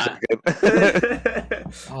caught up for a second.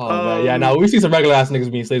 Oh man, yeah. No, we see some regular ass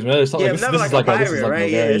niggas being slaves. Never like a pirate, right?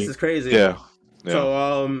 Yeah, this is crazy. Yeah.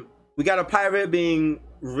 So we got a pirate being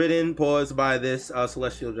paused by this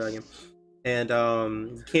celestial dragon, and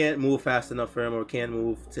he can't move fast enough for him, or can't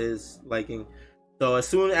move to his liking. So as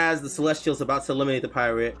soon as the Celestial's about to eliminate the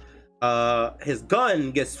pirate, his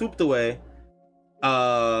gun gets swooped away,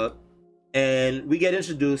 and we get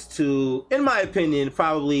introduced to, in my opinion,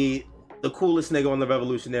 probably the coolest nigga on the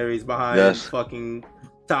Revolutionaries behind fucking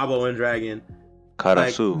Sabo and Dragon.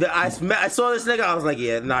 Karasu. Like, I saw this nigga, I was like,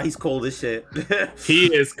 yeah, nah, he's cold as shit.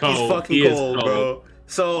 He is cold. He's fucking cold, bro.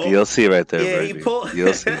 So DLC right there. Yeah, baby.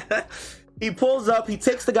 He pulls up. He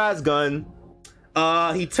takes the guy's gun.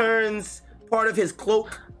 He turns part of his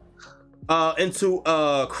cloak into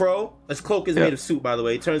a crow. His cloak is made of soot, by the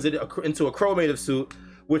way. He turns it into a crow made of soot,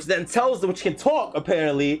 which then which can talk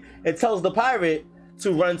apparently. It tells the pirate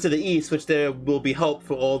to run to the east, which there will be help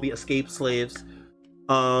for all the escaped slaves.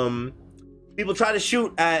 People try to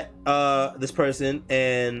shoot at this person,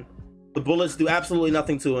 and the bullets do absolutely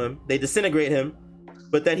nothing to him. They disintegrate him,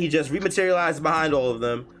 but then he just rematerializes behind all of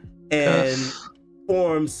them and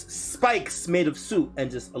forms spikes made of soot and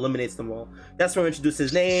just eliminates them all. That's where we introduce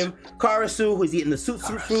his name, Karasu, who's eating the soot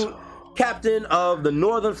fruit, captain of the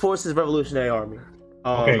Northern Forces Revolutionary Army.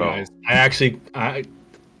 Okay, guys,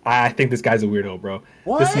 I think this guy's a weirdo, bro.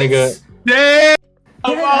 What? This nigga. Damn!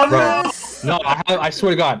 Bro. No, I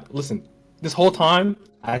swear to God. Listen, this whole time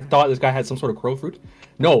I thought this guy had some sort of crow fruit.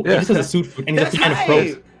 No, this is a soot fruit, and he's a fan of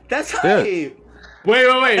crows. That's hype. Wait.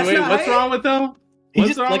 What's wrong with him?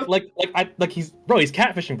 He's just he's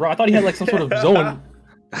catfishing, bro. I thought he had like some sort of zone.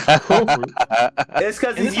 Crow fruit. It's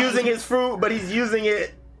because he's using his fruit, but he's using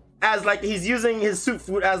it as like he's using his soot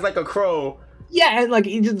fruit as like a crow. Yeah, and like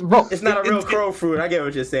he just bro. It's not a real crow fruit. I get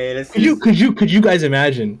what you're saying. It's could you guys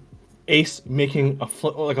imagine Ace making a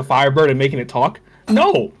firebird and making it talk?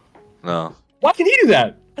 No. Why can he do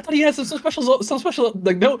that? I thought he had some special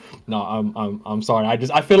like no. I'm sorry.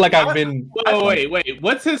 I feel like I've been. Wait.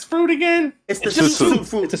 What's his fruit again? It's the soot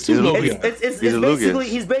fruit. It's a soot logia. It's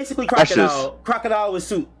he's basically crocodile with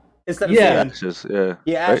soot. Instead of ashes,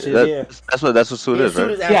 That's what soot is,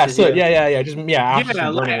 right? Ashes,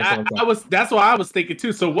 that's what I was thinking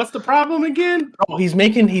too. So what's the problem again? Oh, he's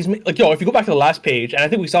making like if you go back to the last page, and I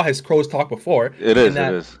think we saw his crows talk before. It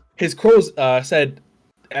is. His crows said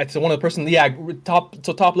to one of the person,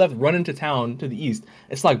 top left, run into town to the east.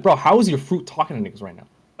 It's like, bro, how is your fruit talking to niggas right now?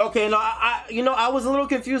 Okay, no, I was a little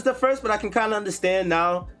confused at first, but I can kind of understand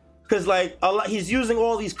now, because like he's using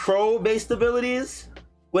all these crow-based abilities.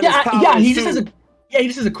 He just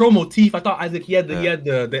has a crow motif. I thought he had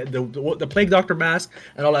the plague doctor mask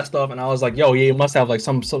and all that stuff, and I was like, he must have like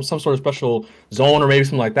some sort of special zone or maybe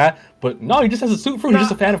something like that. But no, he just has a suit fruit. He's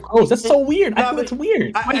just a fan of crows. That's so weird. I think it's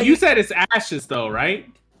weird. You said it's ashes though, right?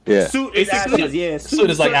 Yeah. Suit is ashes. Yeah. Suit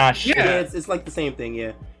is like ash. Yeah, it's like the same thing.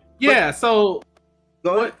 Yeah. Yeah. So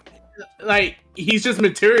what? Like he's just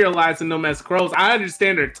materializing them as crows. I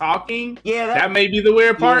understand they're talking. Yeah, that may be the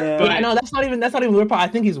weird part. Yeah. But no, that's not even the weird part. I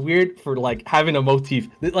think he's weird for like having a motif.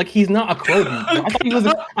 Like he's not a crow dude. I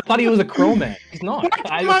thought he was a crow man. He's not.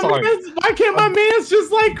 Why can't my man's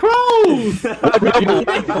just like crows?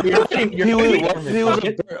 He was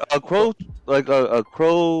a crow, like a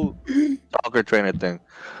crow stalker trainer thing.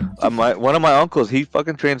 One of my uncles, he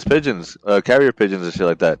fucking trains pigeons, carrier pigeons and shit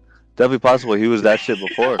like that. Definitely possible he was that shit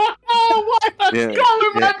before. Yeah.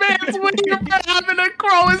 Calling my man's winning for having a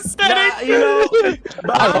crow aesthetic. You know,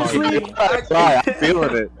 but honestly, I'm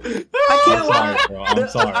feeling it. I can't lie. I'm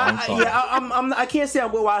sorry. Yeah, I can't say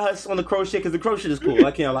I'm with YHuss on the crow shit because the crow shit is cool.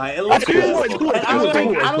 I can't lie. It looks cool. And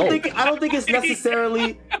I don't think it's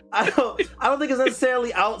necessarily. I don't think it's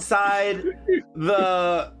necessarily outside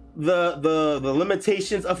the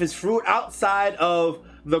limitations of his fruit, outside of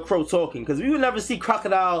the crow talking, because we would never see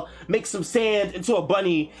Crocodile make some sand into a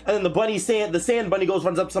bunny, and then the sand bunny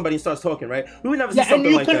runs up to somebody and starts talking, right? We would never see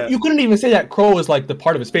something like that. You couldn't even say that crow is like the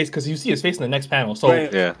part of his face, because you see his face in the next panel. So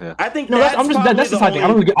right. Yeah. I think that's the side thing.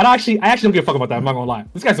 I actually don't give a fuck about that. I'm not gonna lie.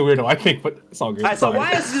 This guy's a weirdo, I think, but it's all good. Right, so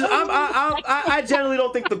why is I generally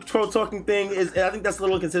don't think the crow talking thing is. I think that's a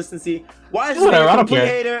little inconsistency. Why is he a complete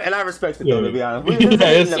hater? And I respect it though, to be honest.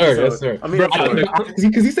 Yes, sir. I mean,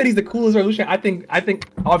 because he said he's the coolest revolution. I think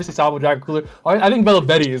obviously Sabo Dragon cooler. I think Bella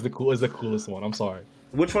Betty is the coolest one. I'm sorry.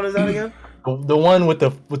 Which one is that again? The one with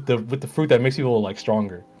the fruit that makes people like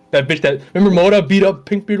stronger. That bitch that remember Moda beat up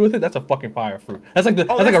Pinkbeard with it. That's a fucking fire fruit. That's like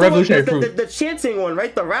a revolutionary fruit. The chanting one,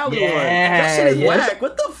 right? The rally one. That shit is whack.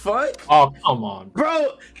 What the fuck? Oh come on,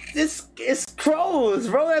 bro. It's crows,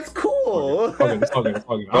 bro. That's cool. It's all good.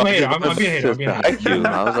 I'm being a hater. IQ.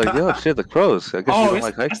 I was like, yo, shit, the crows. I guess you don't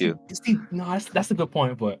like IQ. No, that's a good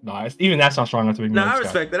point, but no, even that's not strong enough to make me. No, I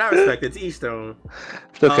respect it. I respect it. It's each their own.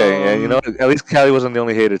 It's okay. Yeah, you know, at least Callie wasn't the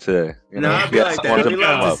only hater today. No, I feel like that. You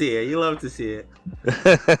love to see it. You love to see it.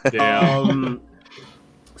 Yeah.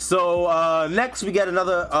 So next we get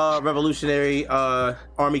another revolutionary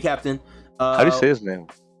army captain. How do you say his name?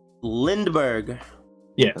 Lindbergh.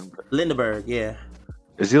 Yeah. Lindbergh, yeah.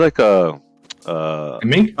 Is he like a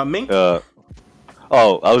mink? A mink? I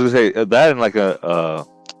was gonna say that and like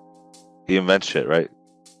he invents shit, right?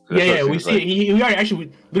 Yeah. We see he already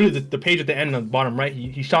actually literally the page at the end on the bottom right.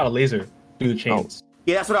 He shot a laser through the chains.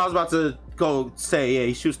 Yeah, that's what I was about to go say. Yeah,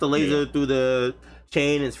 he shoots the laser through the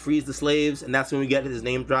chain and frees the slaves, and that's when we get his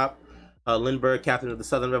name drop. Lindbergh, captain of the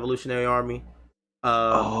Southern Revolutionary Army.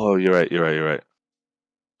 You're right.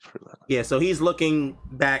 Yeah, so he's looking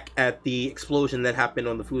back at the explosion that happened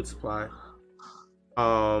on the food supply.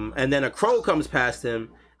 And then a crow comes past him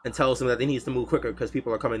and tells him that he needs to move quicker because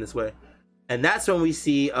people are coming this way. And that's when we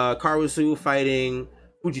see Karusu fighting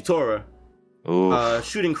Fujitora.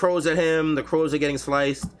 Shooting crows at him. The crows are getting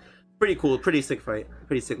sliced. Pretty cool, pretty sick fight.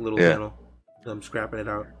 Pretty sick little panel. I'm scrapping it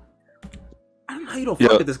out. I don't know how you don't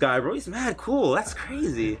fuck with this guy, bro. He's mad cool. That's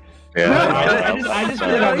crazy. Yeah. I just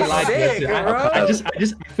feel like I've been lied to. I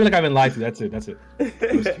just feel like I've been lied to. That's it.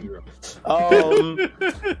 You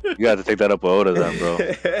got to take that up with Oda then, bro.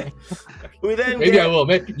 Maybe I will.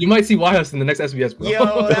 You might see YHuss in the next SBS, bro.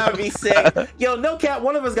 Yo, that would be sick. Yo, no cap.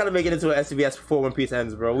 One of us got to make it into an SBS before One Piece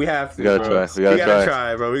ends, bro. We have to. We gotta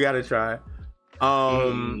try, bro. We gotta try.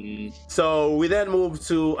 So we then move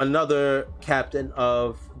to another captain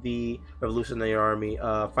of the Revolutionary Army,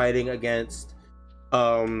 fighting against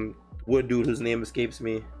wood dude whose name escapes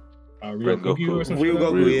me. Ryokoku or something.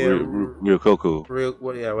 Ryokoku.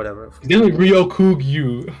 Whatever.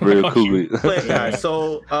 Ryokoku. Plant guy.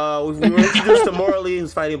 So we were introduced to Morley,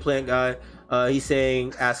 who's fighting Plant guy. He's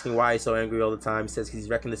asking why he's so angry all the time. He says he's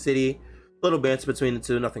wrecking the city. Little banter between the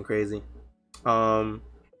two, nothing crazy. Very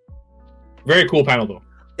cool panel though.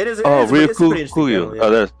 It is. It's pretty interesting panel, yeah.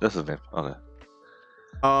 Oh, that's his name. Okay.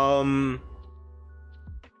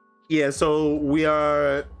 Yeah, so we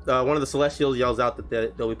are one of the Celestials yells out that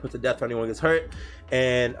they'll be put to death if anyone gets hurt,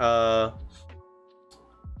 and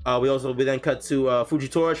we then cut to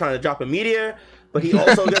Fujitora trying to drop a meteor, but he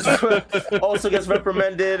also gets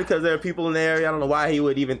reprimanded because there are people in the area. I don't know why he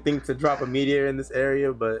would even think to drop a meteor in this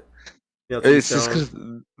area, but it's just because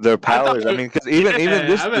their powers. I mean, because even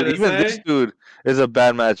this dude is a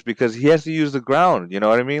bad match because he has to use the ground. You know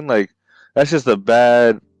what I mean? Like that's just a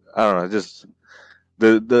bad. I don't know. Just.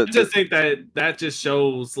 I just think that just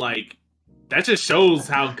shows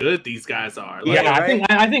how good these guys are. Like, yeah, I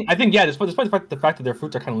think despite the fact that their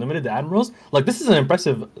fruits are kind of limited to admirals, like this is an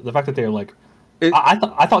impressive. The fact that they're like, I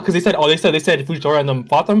thought because they said Fujitora and them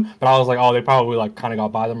fought them, but I was like, oh, they probably like kind of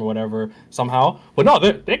got by them or whatever somehow. But no,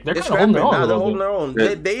 they're kind of holding their own. They're holding their own.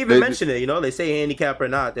 They even mention it. They say handicap or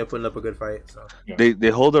not, they're putting up a good fight. So they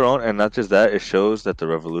hold their own, and not just that, it shows that the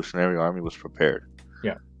Revolutionary Army was prepared.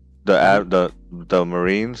 Yeah. The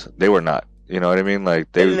Marines, they were not. You know what I mean?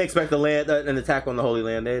 Like they didn't expect an attack on the Holy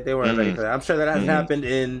Land. They weren't ready for that. I'm sure that hasn't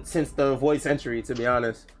happened since the Void Century, to be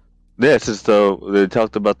honest. Yeah, since they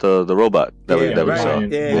talked about the robot that we saw.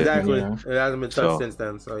 Yeah, exactly. Yeah. It hasn't been touched since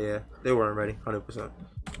then. So yeah, they weren't ready, 100%.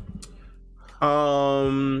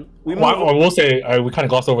 I will say we kind of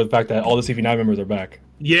glossed over the fact that all the CP9 members are back.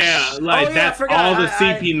 Yeah, like that's all the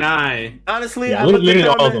CP9. Honestly, yeah, I looked at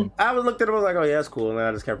all of them. I looked at them. I was like, oh yeah, that's cool, and then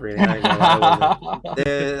I just kept reading.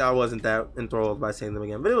 I wasn't that enthralled by seeing them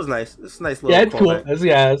again, but it was nice. It's a nice little. Yeah, it's cool.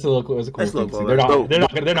 It's a little cool. It's a cool. Nice thing.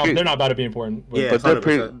 They're not about to be important. But, yeah, but they're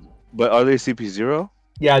pretty. But are they CP0?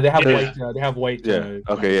 Yeah, they have white. They have white. Yeah.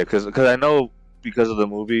 Okay. Yeah. Because I know because of the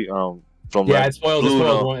movie. From it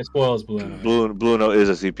spoils Blue. Blue Note is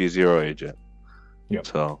a CP0 agent. Yep.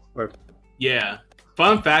 So. Yeah.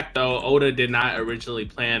 Fun fact though, Oda did not originally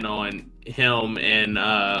plan on him and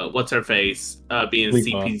what's her face being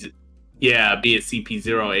CP0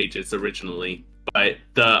 agents originally, but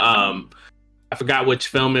the I forgot which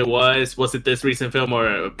film it was. Was it this recent film or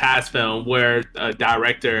a past film where a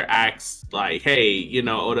director asks like, "Hey, you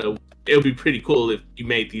know, Oda, it would be pretty cool if you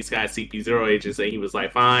made these guys CP0 agents," and he was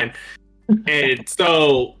like, "Fine." And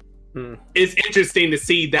so it's interesting to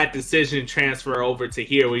see that decision transfer over to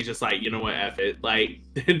here. Where he's just like, you know what, F it, like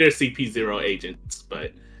they're CP0 agents.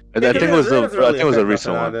 But I think it was a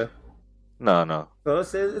recent one. No. So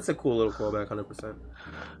it's a cool little callback, 100%.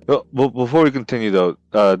 Well, before we continue though,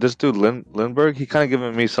 this dude Lindbergh, he kind of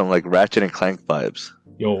giving me some like Ratchet and Clank vibes.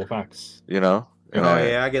 Yo, facts. You know?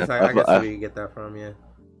 I guess where you get that from, yeah.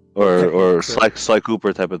 Or Sly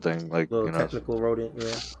Cooper type of thing, like little technical rodent, yeah,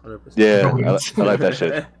 100%. Yeah, I like that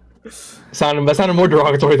shit. That sounded more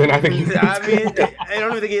derogatory than I think. I mean, I don't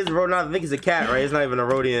even think he's a rodent. I think he's a cat, right? It's not even a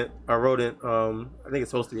rodent. I think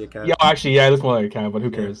it's supposed to be a cat. Yeah, actually, it looks more like a cat, but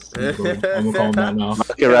who cares? I'm gonna call him that now.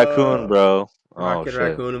 Rocket Raccoon, bro. Rocket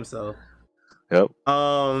Raccoon himself. Yep.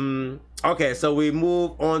 Okay, so we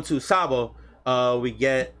move on to Sabo. We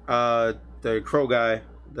get the crow guy.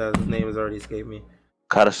 His name has already escaped me.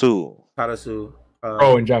 Karasu.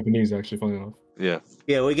 In Japanese, actually, funny enough. Yeah,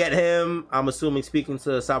 we get him. I'm assuming speaking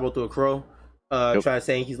to Sabo through a crow. Trying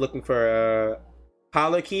saying he's looking for a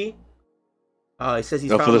parlor key. He says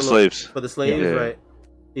he's found for the slaves. For the slaves, right?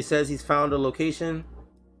 He says he's found a location,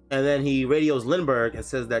 and then he radios Lindbergh and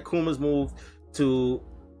says that Kuma's moved to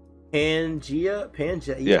Pangea.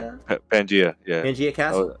 Yeah, Pangea. Yeah, Pangea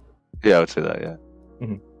Castle. I would say that. Yeah.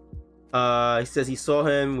 Mm-hmm. He says he saw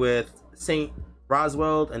him with Saint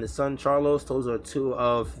Roswell and his son Charlos. Those are two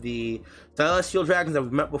of the celestial dragons that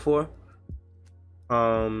we've met before.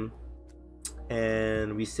 And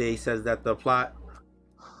he says that they're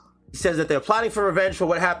plotting for revenge for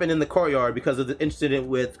what happened in the courtyard because of the incident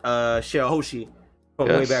with Shirahoshi from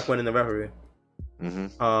way back when in the Reverie.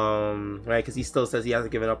 Mm-hmm. Right, because he still says he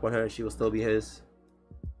hasn't given up on her and she will still be his.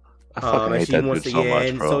 I fucking hate that dude so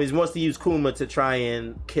much, bro. So he wants to use Kuma to try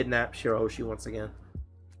and kidnap Shirahoshi once again.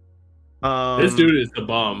 This dude is the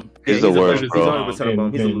bomb. He's the worst, bro. He's 100% a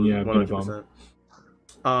bomb. He's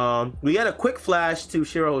 100%. We get a quick flash to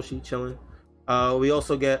Shirahoshi chilling. We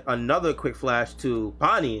also get another quick flash to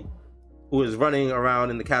Pani, who is running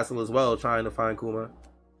around in the castle as well, trying to find Kuma.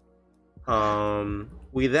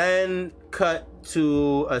 We then cut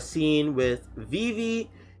to a scene with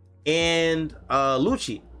Vivi and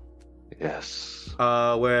Lucci. Yes.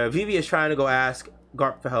 Where Vivi is trying to go ask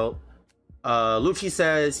Garp for help. Lucci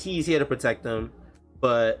says he's here to protect them,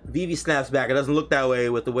 but Vivi snaps back. It doesn't look that way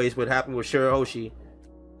with the way what happened with Shirahoshi,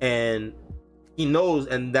 and he knows,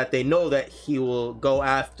 and that they know that he will go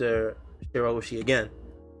after Shirahoshi again.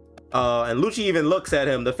 And Lucci even looks at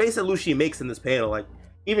him. The face that Lucci makes in this panel, like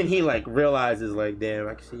even he like realizes, like, damn,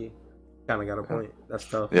 actually, kind of got a point. That's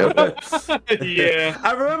tough. Yep. Yeah.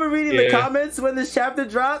 I remember reading the comments when this chapter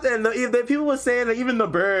dropped, and the people were saying that even the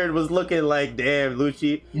bird was looking like, damn,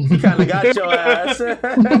 Lucci, you kind of got your ass.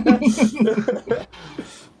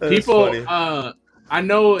 People, I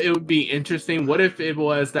know it would be interesting. What if it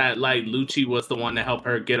was that like Lucci was the one to help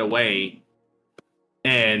her get away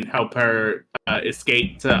and help her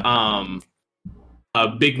escape to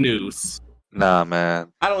big news? Nah,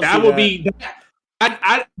 man. I don't. That would be.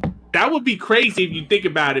 That would be crazy if you think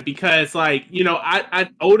about it, because like, you know,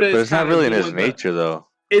 Oda. But it's not really in his nature, though.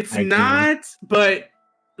 It's not, but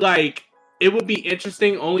like it would be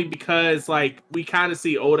interesting only because like we kind of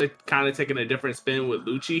see Oda kind of taking a different spin with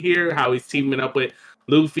Lucci here, how he's teaming up with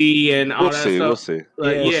Luffy and all that stuff. We'll see.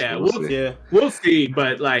 We'll see.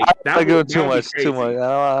 But like, I give him too much. I don't want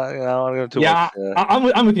to give him too much.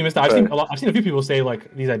 I'm with you, Mister. I've seen a few people say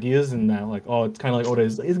like these ideas and that like, oh, it's kind of like Oda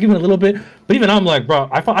is giving a little bit, but even I'm like, bro,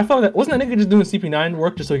 I felt that wasn't that nigga just doing CP9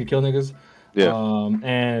 work just so he could kill niggas. Yeah.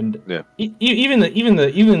 Even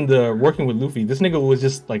the working with Luffy, this nigga was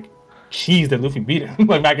just like cheese that Luffy beat him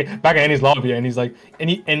like back in Annie's lobby, and he's like, and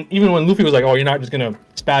even when Luffy was like, oh, you're not just gonna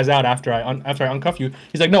spaz out after I uncuff you,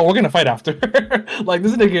 he's like, no, we're gonna fight after. Like,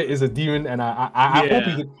 this nigga is a demon, and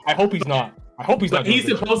I hope he's not. I hope he's not. He's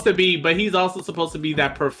supposed to be, but he's also supposed to be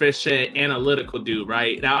that proficient analytical dude,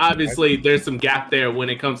 right? Now, obviously, there's some gap there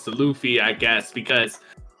when it comes to Luffy, I guess, because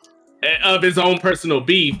of his own personal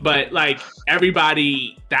beef. But like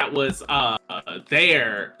everybody that was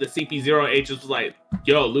there, the CP0 agents was like,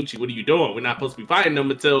 "Yo, Lucci, what are you doing? We're not supposed to be fighting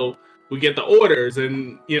them until we get the orders."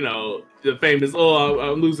 And you know, the famous, "Oh,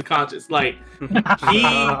 I'm losing conscience." Like he,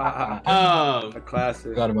 a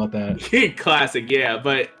classic. Forgot about that. Classic, yeah.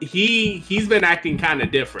 But he's been acting kind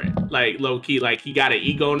of different, like low key. Like he got an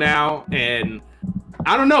ego now, and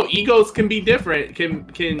I don't know. Egos can be different.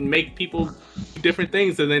 Can make people do different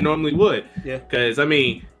things than they normally would. Yeah. Because I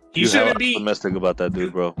mean, he shouldn't be optimistic about that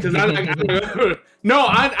dude, bro. Because I'm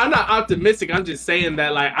not optimistic. I'm just saying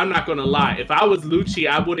that, like, I'm not gonna lie. If I was Lucci,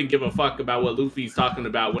 I wouldn't give a fuck about what Luffy's talking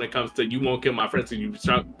about when it comes to you won't kill my friends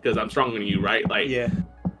because I'm stronger than you, right? Like, yeah,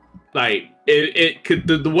 like it could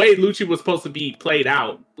the way Lucci was supposed to be played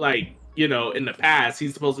out, like, you know, in the past,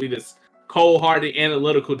 he's supposed to be this cold-hearted,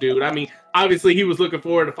 analytical dude. I mean, obviously he was looking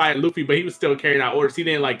forward to fighting Luffy, but he was still carrying out orders. He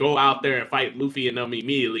didn't like go out there and fight Luffy and them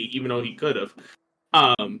immediately, even though he could have.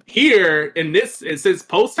 Here in this, since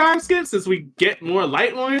post time skip, since we get more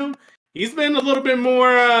light on him, he's been a little bit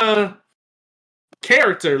more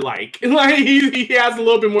character like he has a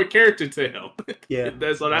little bit more character to him. Yeah.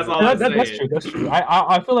 that's all. I'm saying. That's true.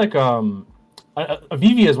 I feel like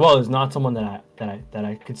Vivi as well is not someone that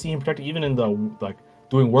I could see him protecting, even in the like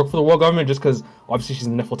doing work for the world government, just because obviously she's a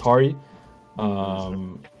Nefeltari.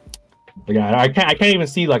 Like I can't even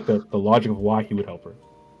see like the logic of why he would help her.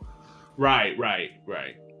 Right.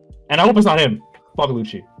 And I hope it's not him. Fuck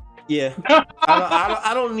Lucci. Yeah.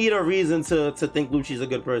 I don't need a reason to think Lucci's a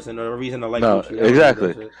good person or a reason to like Lucci.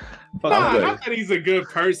 Exactly. Not that he's a good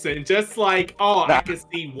person. Just like, I can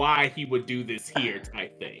see why he would do this here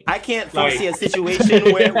type thing. I can't foresee a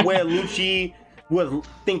situation where Lucci would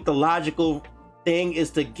think the logical thing is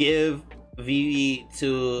to give Vivi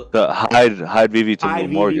to hide Vivi to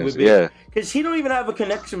Morgan's. Yeah, because he don't even have a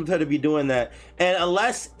connection with her to be doing that. And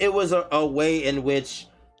unless it was a way in which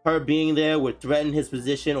her being there would threaten his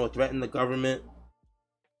position or threaten the government,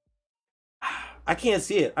 I can't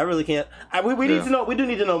see it. I really can't. We need to know. We do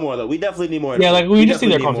need to know more though. We definitely need more. Yeah, like we just see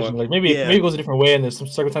their conversation. Like maybe it goes a different way, and there's some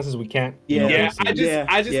circumstances we can't.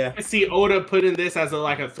 I just see Oda putting this as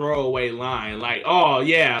a throwaway line, like, "Oh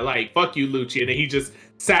yeah, like fuck you, Lucci," and then he just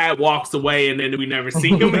sad walks away, and then we never see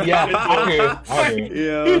him again. I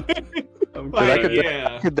agree.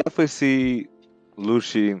 I could definitely see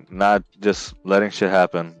Lucci not just letting shit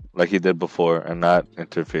happen like he did before and not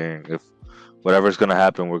interfering if whatever's gonna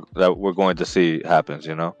happen we're going to see happens,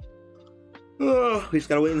 you know. We just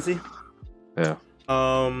gotta wait and see. Yeah.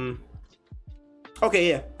 Okay,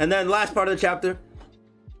 yeah. And then last part of the chapter,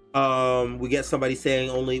 we get somebody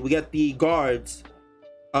saying we get the guards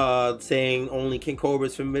saying only King Cobra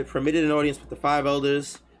is permitted an audience with the 5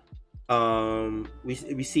 elders.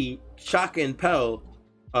 We see Shaka and Pell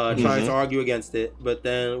trying to argue against it, but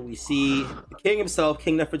then we see the king himself,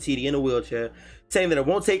 King Nefertiti, in a wheelchair, saying that it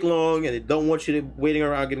won't take long and they don't want you to waiting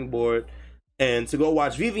around getting bored, and to go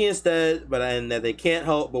watch Vivi instead, and that they can't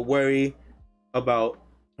help but worry about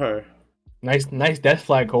her. Nice death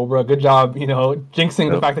flag, Cobra. Good job, jinxing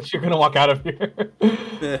the fact that you're gonna walk out of here.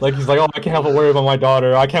 Like he's like, I can't help but worry about my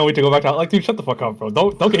daughter. I can't wait to go back to. Like, dude, shut the fuck up, bro.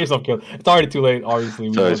 Don't get yourself killed. It's already too late, obviously.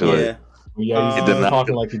 Too late. Yeah, he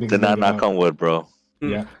did not knock on wood, bro.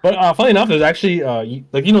 Yeah, but funny enough, there's actually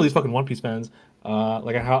these fucking One Piece fans,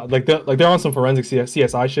 they're on some forensic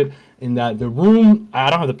CSI shit. In that the room, I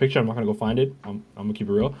don't have the picture. I'm not gonna go find it. I'm gonna keep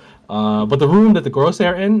it real. But the room that the Gorosei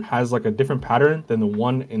are in has like a different pattern than the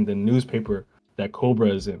one in the newspaper that Cobra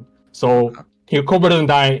is in. So Cobra doesn't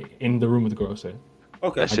die in the room with the Gorosei.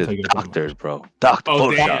 Okay. That shit's doctors, bro. Doctor. Oh,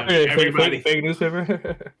 damn. Everybody. Fake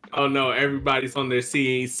newspaper. Oh, no. Everybody's on their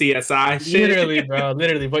CSI shit. Literally, bro.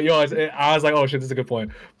 Literally. But, I was like, oh, shit, this is a good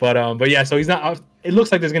point. But yeah, so he's not... It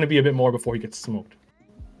looks like there's going to be a bit more before he gets smoked.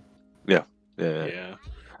 Yeah.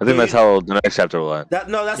 I think that's how the next chapter will end. That's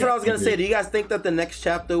what I was going to say. Do you guys think that the next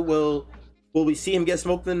chapter will we see him get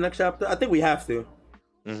smoked in the next chapter? I think we have to.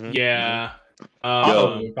 Mm-hmm. Yeah.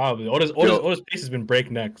 Probably. Oda's pace has been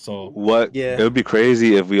breakneck, so what? Yeah, it would be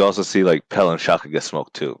crazy if we also see like Pell and Shaka get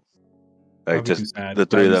smoked too. Like just the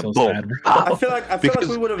three of them. Boom. I feel like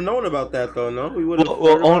we would have known about that though. No, we would have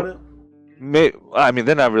heard about it. I mean,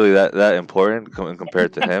 they're not really that important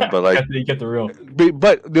compared to him, but like you get the real.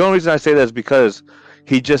 But the only reason I say that is because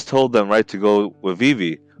he just told them right to go with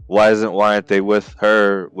Vivi. Why aren't they with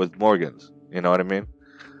her with Morgan's? You know what I mean?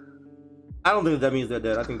 I don't think that means they're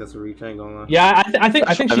dead. I think that's a reach. I ain't gonna lie. Yeah, I think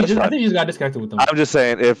she just got disconnected with them. I'm just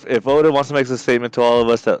saying, if Oda wants to make a statement to all of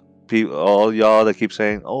us that all y'all that keep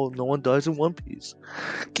saying, "Oh, no one dies in One Piece."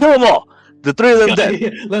 Kill them all. The 3 of them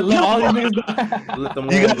dead. let all these niggas die. Let them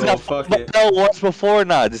You all guys go. got Fuck it. once before,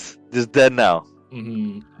 nah, just dead now.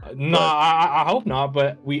 No, I hope not.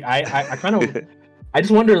 But I kind of, I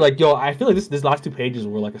just wonder, like, yo, I feel like this last 2 pages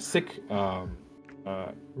were like a sick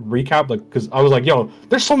recap, like, because I was like, yo,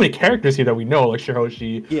 there's so many characters here that we know, like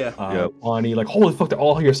Shiroshi, Ani, like, holy fuck, they're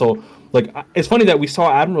all here. So, like, it's funny that we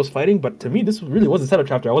saw admirals fighting, but to me, this really was a setup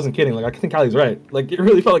chapter. I wasn't kidding. Like, I think Callie's right. Like, it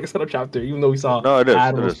really felt like a setup chapter, even though we saw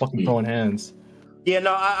admirals fucking throwing hands. Yeah,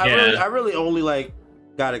 no, I really only like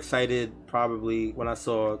got excited probably when I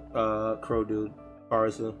saw Crow Dude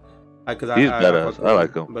Barasu. Because He's badass. I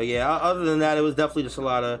like him. But yeah, other than that, it was definitely just a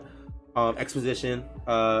lot of exposition,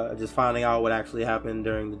 just finding out what actually happened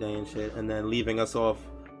during the day and shit, and then leaving us off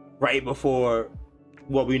right before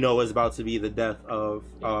what we know is about to be the death of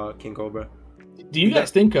King Cobra. Do you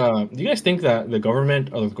guys think that the government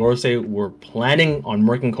or the Gorosei were planning on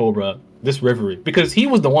murking Cobra this Reverie? Because he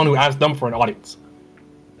was the one who asked them for an audience.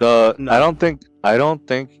 No. I don't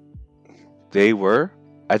think they were.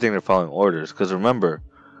 I think they're following orders. Because remember,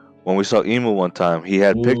 when we saw Emu one time, he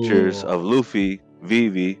had pictures of Luffy,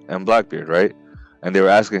 Vivi, and Blackbeard, right? And they were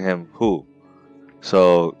asking him who.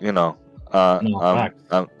 So I'm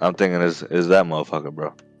thinking is that motherfucker,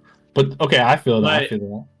 bro. But okay, I feel that.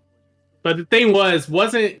 But the thing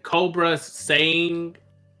wasn't Cobra saying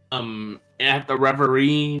at the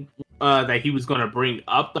Reverie that he was going to bring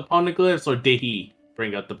up the poneglyphs, or did he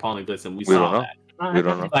bring up the poneglyphs and we saw that? We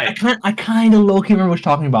don't know. I kind of low-key remember what you're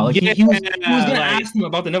talking about. Like, he was gonna ask him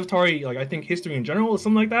about the Nefertari, like, I think history in general or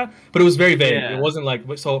something like that, but it was very vague. It wasn't like,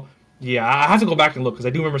 so yeah, I have to go back and look because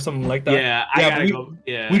I do remember something like that.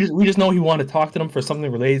 We just know he wanted to talk to them for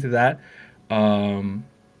something related to that.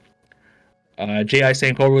 J.I.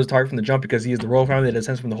 saying Cobra was a target from the jump because he is the royal family that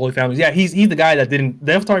descends from the holy families. Yeah, he's the guy that didn't.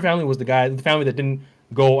 The Nefertari family was the family that didn't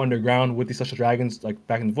go underground with the celestial dragons, like,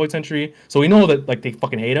 back in the Void Century. So we know that, like, they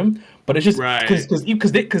fucking hate him. But it's just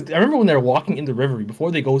because I remember when they were walking in the Reverie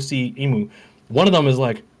before they go see Emu, one of them is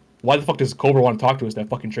like, "Why the fuck does Cobra want to talk to us? That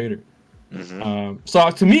fucking traitor." So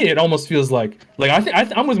to me, it almost feels like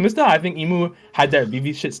I'm with Mista. I think Emu had that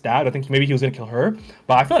Vivi shit stabbed. I think maybe he was gonna kill her,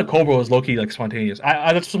 but I feel like Cobra was low key like spontaneous.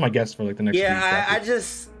 That's just my guess for like the next.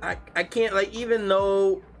 I can't, like, even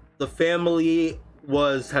though the family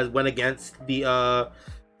went against the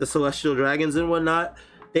celestial dragons and whatnot,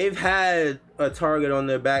 they've had a target on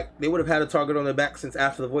their back. They would have had a target on their back since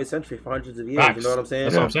after the Void Century for hundreds of years. Facts. You know what I'm saying?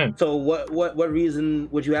 That's what I'm saying. So what reason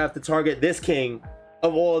would you have to target this king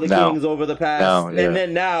of all the kings over the past, and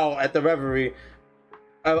then now at the Reverie,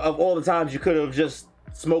 of all the times you could have just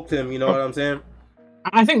smoked him? You know what I'm saying?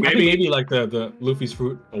 I think maybe like the Luffy's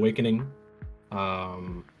fruit awakening.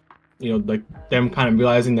 Like them kind of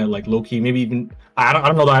realizing that, like, low-key, maybe even I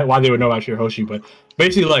don't know why they would know about Shirahoshi, but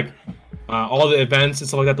basically, like, all the events and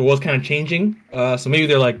stuff like that, the world's kind of changing. So maybe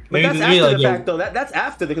they're like, but that's after the fact, though. That's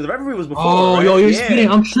after, because the Reverie was before. Oh, right? Yo, you're kidding!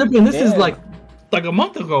 I'm tripping. This is like a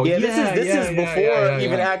month ago. Yeah, this is before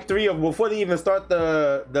even Act 3, or before they even start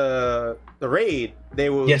the raid. They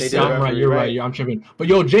will. Yes, they I'm right. You're right. I'm tripping. But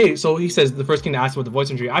yo, Jay. So he says the first king to ask about the Void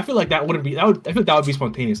Century. I feel like that wouldn't be. I think that would be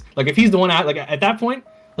spontaneous. Like, if he's the one at that point.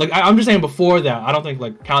 Like, I'm just saying before that, I don't think,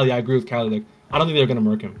 like, Callie, I agree with Callie, like, I don't think they're gonna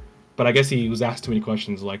murk him. But I guess he was asked too many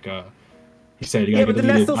questions, like, he said, you gotta but then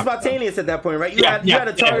that's still spontaneous at that point, right? You had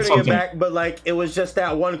a target in your back, but, like, it was just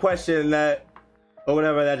that one question that, or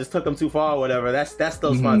whatever, that just took them too far or whatever. That's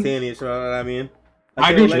still spontaneous, you know what I mean? Like,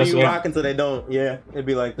 I agree with you. Let you rock until they don't. Yeah, it'd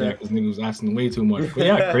be like that. Yeah, because niggas was asking way too much. But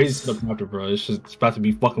yeah, crazy stuff after, bro. It's about to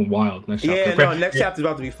be fucking wild. Next chapter. Next chapter's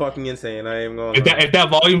about to be fucking insane. I ain't going. If that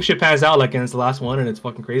volume shit pans out, like, and it's the last one and it's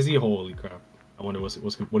fucking crazy, holy crap! I wonder what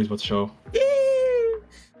he's about to show.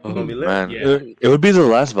 Gonna be lit. Man, it would be the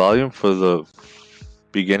last volume for the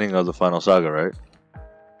beginning of the final saga, right?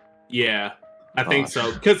 Yeah, I think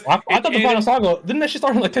so. Because I thought the final saga didn't that shit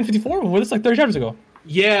start in like 1054? Well, it's like 30 chapters ago.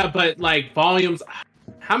 Yeah, but like volumes,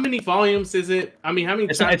 how many volumes is it? I mean, how many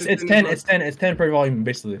chapters? It's 10 per volume,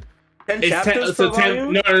 basically. 10 chapters per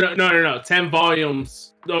volume? No. 10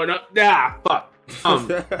 volumes. No. Fuck.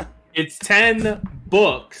 It's 10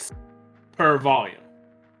 books per volume.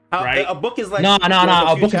 Right? A book is like no.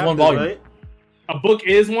 A book is one volume. Right? A book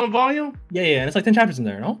is one volume? Yeah, and it's like 10 chapters in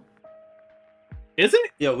there, no? Is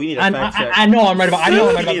it? Yo, we need a fact check. I know I'm right about. We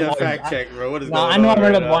need a fact check, bro. What is going on? I know I'm right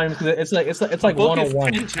about the volume because it's like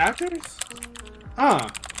 101. 10 chapters?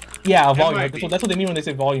 Yeah, a volume. That's what they mean when they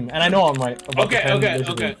say volume. And I know I'm right. Okay.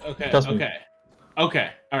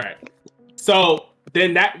 All right. So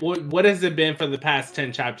then what has it been for the past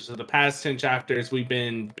 10 chapters? So the past 10 chapters, we've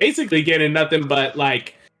been basically getting nothing but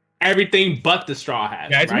like everything but the Straw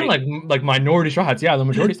Hats. Yeah, it's right? even like minority Straw Hats. Yeah, the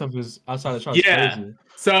majority stuff is outside the Straw Hats. Yeah. Crazy.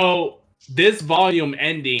 So this volume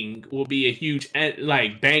ending will be a huge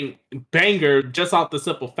banger just off the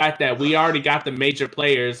simple fact that we already got the major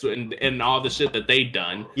players and all the shit that they've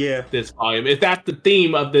done. Yeah. This volume. If that's the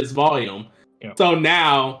theme of this volume. Yeah. So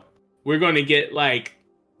now we're going to get like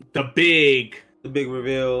the big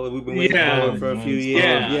reveal. We've been waiting for a few years.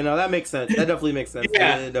 Yeah. You know, that makes sense. That definitely makes sense.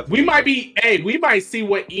 Yeah. We might see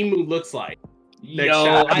what Emu looks like.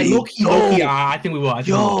 I think we will. I think we will.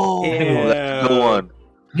 That's the one.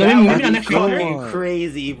 No, maybe not next chapter.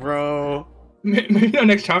 Crazy, bro. Maybe not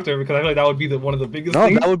next chapter because I feel like that would be one of the biggest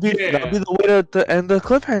things. That would be the way to end the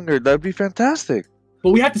cliffhanger. That'd be fantastic.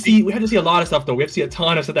 But we have to see a lot of stuff though. We have to see a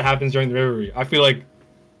ton of stuff that happens during the Reverie. I feel like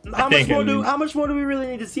how much more do we really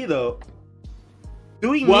need to see though? Do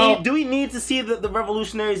we need to see the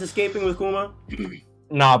revolutionaries escaping with Kuma?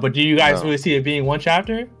 Nah, but do you guys really see it being one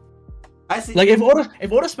chapter? I see. Like if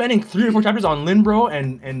Oda's spending 3 or 4 chapters on Linbro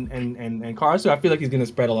and Karasu, I feel like he's gonna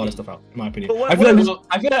spread a lot of stuff out. In my opinion, I feel like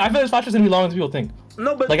this chapter's gonna be longer than people think.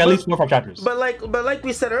 No, but like at least 4 or 5 chapters. But like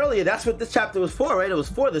we said earlier, that's what this chapter was for, right? It was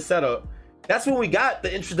for the setup. That's when we got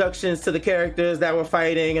the introductions to the characters that were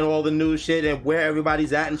fighting and all the new shit and where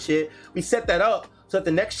everybody's at and shit. We set that up so that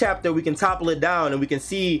the next chapter we can topple it down and we can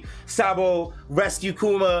see Sabo rescue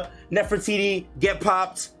Kuma, Nefertiti get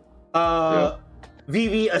popped,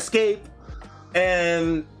 Vivi escape,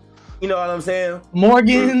 and you know what I'm saying?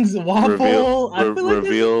 Morgan's waffle.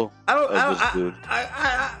 Reveal. I don't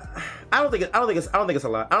think it's a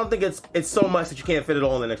lot. I don't think it's so much that you can't fit it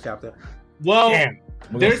all in the next chapter. Well, damn.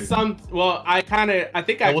 There's some. Well, I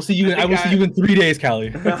will see you. I will see you in 3 days,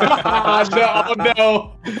 Callie. Oh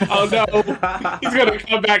no! He's gonna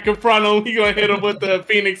come back in front of him. He's gonna hit him with the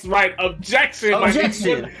Phoenix Wright objection. What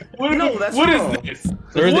is this?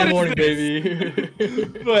 Thursday morning, baby.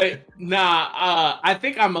 But nah, I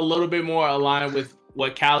think I'm a little bit more aligned with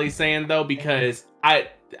what Callie's saying though, because I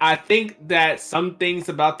think that some things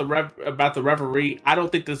about the Reverie, I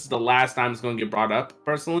don't think this is the last time it's gonna get brought up.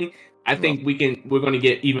 Personally. I think we're going to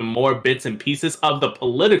get even more bits and pieces of the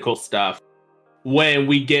political stuff when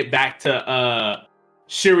we get back to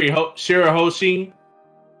Shirahoshi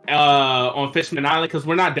on Fishman Island, because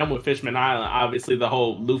we're not done with Fishman Island. Obviously, the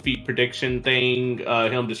whole Luffy prediction thing,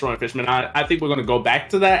 him destroying Fishman Island. I think we're going to go back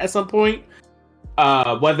to that at some point.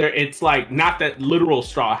 Whether it's like not that literal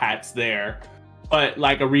Straw Hats there, but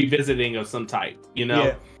like a revisiting of some type, you know?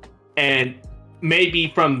 Yeah. And maybe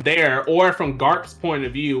from there, or from Garp's point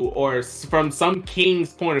of view, or from some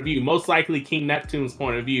king's point of view, most likely King Neptune's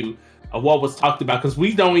point of view of what was talked about, because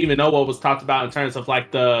we don't even know what was talked about in terms of like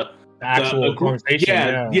the actual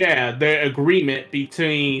conversation. Yeah, the agreement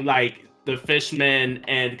between like the fishmen,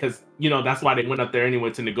 and because you know that's why they went up there anyway,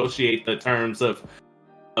 to negotiate the terms of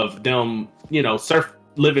them, you know,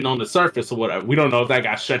 living on the surface or whatever. We don't know if that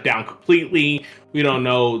got shut down completely. We don't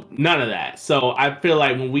know none of that. So I feel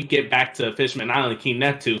like when we get back to Fishman Island, King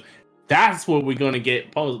Neptune, that's where we're going to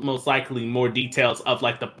get most likely more details of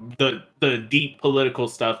like the deep political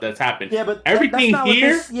stuff that's happened. Yeah, but everything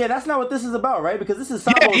here. That's not what this is about, right? Because this is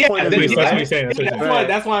Sabo's point of view. That's what he's saying.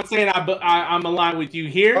 That's why I'm saying I'm aligned with you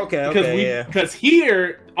here. Okay. Because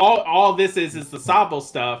here, all this is the Sabo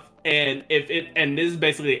stuff. And this is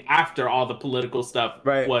basically after all the political stuff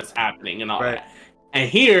was happening and all that. And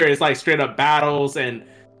here it's like straight up battles and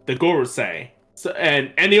the Gorosei. So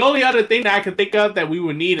and the only other thing that I can think of that we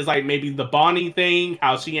would need is like maybe the Bonnie thing,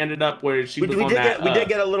 how she ended up where she was on that. We did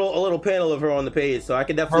get a little panel of her on the page, so I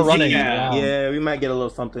could definitely see. Yeah, we might get a little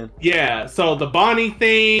something. Yeah, so the Bonnie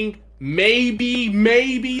thing,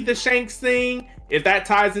 maybe the Shanks thing, if that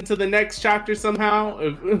ties into the next chapter somehow,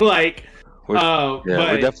 we're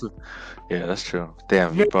definitely. Yeah, that's true.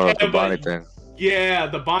 Damn, you brought up the Bonnie thing. Yeah,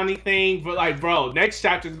 the Bonnie thing, but like, bro, next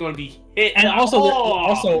chapter is going to be hit. And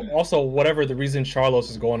also, whatever the reason Charlos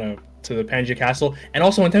is going to the Pangea Castle, and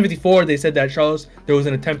also in 1054 they said that Charlos, there was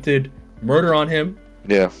an attempted murder on him.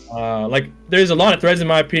 Yeah. Like there's a lot of threads in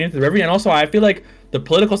my opinion to the Reverie, and also I feel like the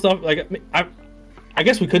political stuff. Like I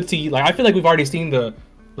guess we could see. Like I feel like we've already seen the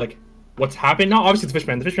what's happened now. Obviously the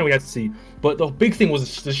Fishman we had to see, but the big thing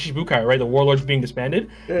was the Shichibukai, right? The warlords being disbanded.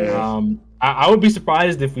 Yeah. I would be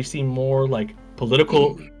surprised if we see more like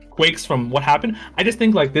political quakes from what happened. I just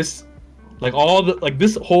think like this, like all the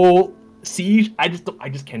this whole siege, I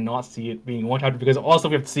just cannot see it being one chapter because all the stuff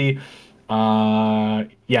we have to see.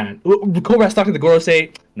 Yeah. Cobra's talking to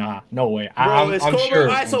Gorosei. Nah, no way. I'm sure.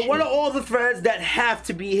 Alright, so what are all the threads that have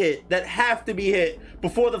to be hit?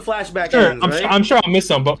 Before the flashback Sure, ends, right? I'm sure I'll miss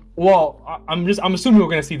some, but I'm assuming we're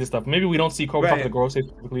gonna see this stuff. Maybe we don't see Cobra talk to Gorosei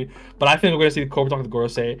specifically, but I think we're gonna see Cobra talk to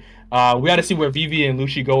Gorosei. We got to see where Vivi and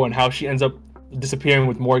Lucy go and how she ends up disappearing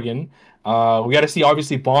with Morgan. We got to see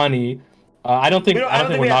obviously Bonnie. I don't think we have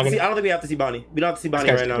to see Bonnie. We don't have to see Bonnie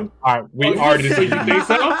right now. All right, we already disagree. You think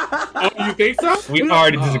so? Oh, you think so? We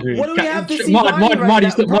already disagree. What do we have to see Bonnie right now? You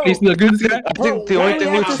still agree with this guy? I think the only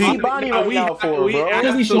thing we see Bonnie right now for, bro.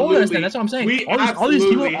 Because he showed us that. That's what I'm saying. All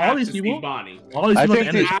these people.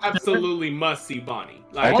 I absolutely must see Bonnie.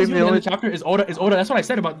 Like, all these people in the chapter is Oda. That's what I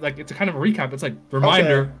said about, like, it's a kind of a recap. It's like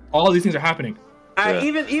reminder. All these things are happening.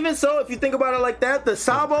 Even so, if you think about it like that, the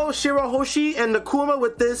Sabo, Shirahoshi, and the Kuma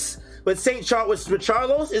with Saint Charles with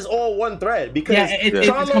Charlos is all one thread because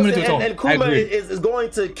Charlos and Kuma is going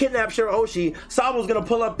to kidnap Shirahoshi. Sabo's gonna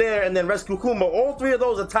pull up there and then rescue Kuma. All three of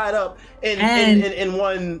those are tied up in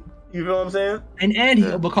one. You know what I'm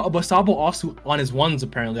saying? But Sabo also on his ones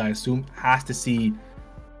apparently, I assume, has to see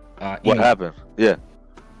what happened. Yeah,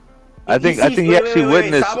 I think he actually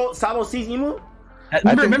witnessed. Sabo sees Imu.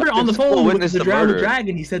 Remember on the phone with the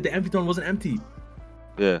dragon, he said the empty throne wasn't empty.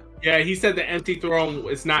 Yeah. Yeah, he said the empty throne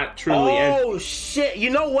is not truly empty. Oh shit! You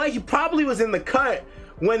know what? He probably was in the cut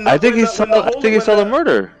when I think he saw the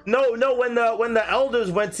murder. No, when the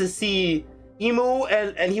elders went to see Imu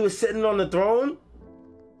and he was sitting on the throne.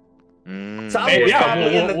 Maybe, yeah,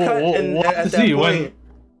 we'll have to see when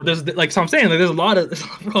there's like, so I'm saying, like, there's a lot of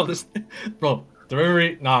bro. The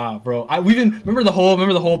Reverie, nah, bro. We even remember the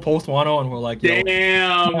whole post Wano, and we're like,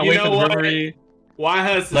 damn, you know what?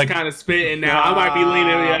 YHuss is kind of spitting now. I might be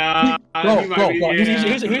leaning.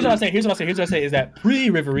 Here's what I say is that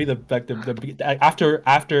pre-Reverie,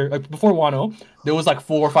 after before Wano, there was like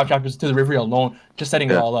 4 or 5 chapters to the Reverie alone, just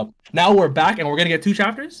setting it all up. Now we're back, and we're gonna get 2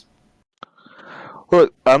 chapters. Well,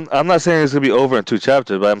 I'm not saying it's gonna be over in 2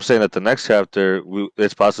 chapters, but I'm saying that the next chapter,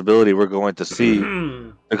 it's possibility we're going to see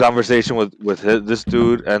the conversation with this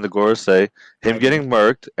dude and the Gorosei, him getting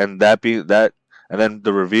murked, and and then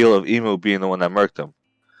the reveal of Imu being the one that murked him,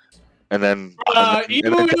 and then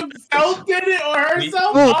Imu himself did it or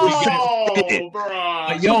herself. Oh,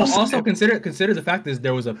 bro. Yo, also consider the fact that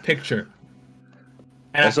there was a picture,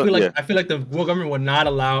 and I feel like the world government would not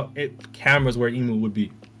allow cameras where Imu would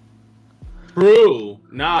be. True.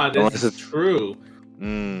 Nah, this is true.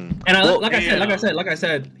 And like I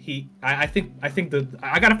said, I think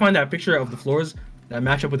I gotta find that picture of the floors that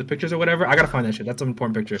match up with the pictures or whatever. I gotta find that shit. That's an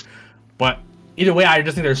important picture. But either way, I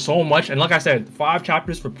just think there's so much. And like I said, 5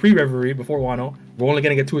 chapters for pre-Reverie before Wano. We're only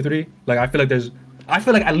gonna get 2 or 3. Like I feel like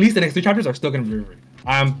at least the next 3 chapters are still gonna be Reverie.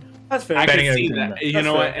 That's fair. I can see that. You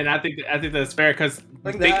know what? And I think that's fair because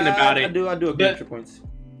thinking about it, I do agree with your points.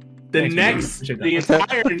 The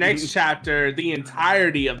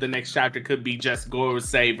entirety of the next chapter could be just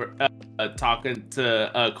Gorosei talking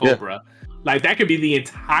to Cobra. Yeah. Like that could be the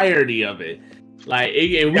entirety of it. Like,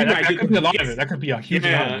 that could be a lot of it. That could be a huge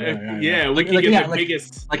amount. Yeah, we can get the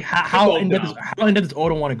biggest. Like how in depth does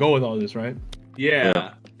Oda want to go with all this, right?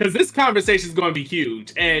 Yeah. Because this conversation is going to be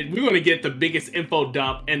huge, and we're going to get the biggest info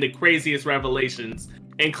dump and the craziest revelations,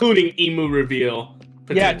 including Imu reveal.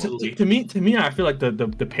 Yeah, to me, I feel like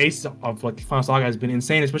the pace of like the Final Saga has been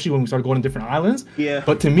insane, especially when we started going to different islands. Yeah.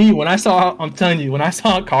 But to me, I'm telling you, when I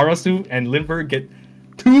saw Karasu and Lindbergh get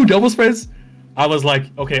 2 double spreads, I was like,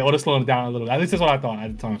 okay, Oda's slowing it down a little bit. At least that's what I thought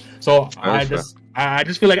at the time. So I just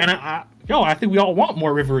feel like, and I think we all want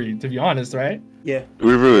more Reverie, to be honest, right? Yeah.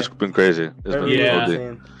 Reverie has been crazy.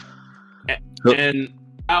 And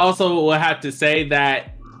I also will have to say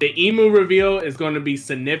that the Imu reveal is going to be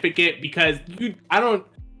significant because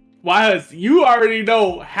YHuss, you already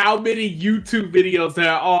know how many YouTube videos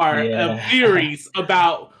there are of theories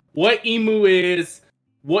about what Imu is,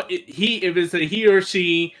 if it's a he or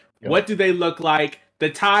she, what do they look like, the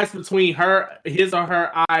ties between his or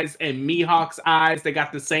her eyes and Mihawk's eyes, they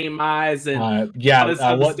got the same eyes, and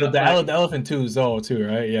the elephant too, Zoe too,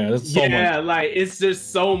 right? Yeah, that's so much. Like it's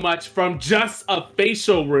just so much from just a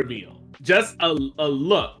facial reveal, just a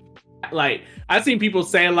look. Like I've seen people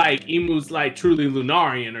say like Imu's like truly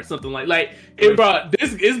Lunarian or something like bro,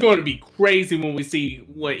 this is going to be crazy when we see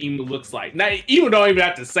what Imu looks like. Now Imu don't even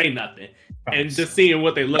have to say nothing, and just seeing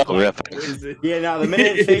what they look like. Now the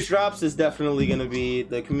minute face drops is definitely going to be,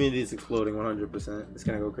 the community is exploding 100%. It's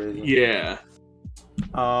going to go crazy. Yeah.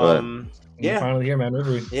 Finally here, man.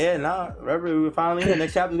 Reverie. Reverie, we're finally here.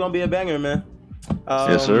 Next chapter is going to be a banger, man.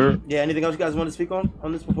 Yes, sir. Yeah. Anything else you guys want to speak on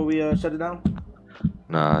this before we shut it down?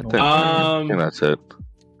 Nah, I think that's it.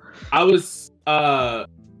 I was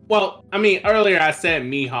Well, I mean, earlier I said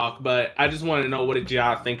Mihawk, but I just want to know what did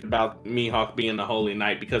y'all think about Mihawk being the Holy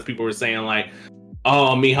Knight? Because people were saying like,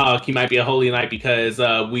 oh, Mihawk, he might be a Holy Knight because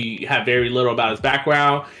we have very little about his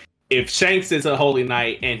background. If Shanks is a Holy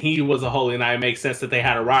Knight and he was a Holy Knight, it makes sense that they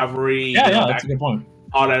had a rivalry. Yeah, that's a good point.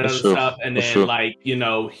 All that other stuff, and then like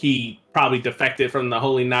he probably defected from the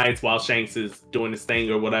Holy Knights while Shanks is doing his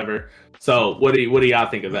thing or whatever. So what do y'all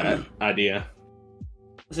think of that idea?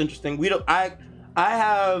 It's interesting. I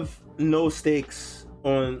have no stakes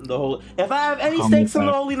on the whole. If I have any stakes on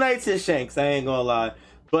the Holy Knights, it's Shanks. I ain't gonna lie.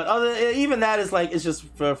 But even that is like it's just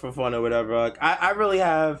for fun or whatever. Like I really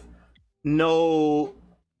have no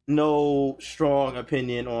strong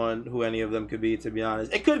opinion on who any of them could be, to be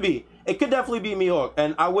honest. It could definitely be Mihawk,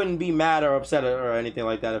 and I wouldn't be mad or upset or anything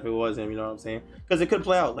like that if it was him, you know what I'm saying? Because it could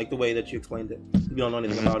play out like the way that you explained it. You don't know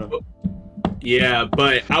anything about him. Yeah,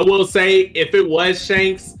 but I will say, if it was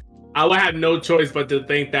Shanks, I would have no choice but to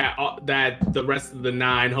think that the rest of the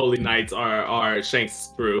 9 Holy Knights are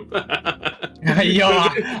Shanks' crew. Yo,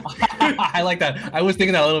 I like that. I was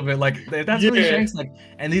thinking that a little bit. Like, if that's really Shanks, like,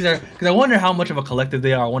 and these are, because I wonder how much of a collective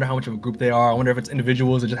they are. I wonder how much of a group they are. I wonder if it's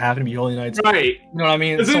individuals that just happen to be Holy Knights. Right. You know what I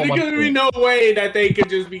mean? There's gonna be no way that they could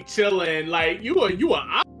just be chilling. Like, you are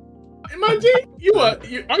op? My G,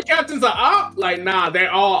 our captains are op? Like, nah,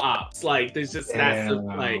 they're all ops. Like, there's just that's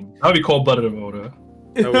like that'd be cold-blooded of Oda.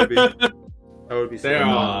 That would be they're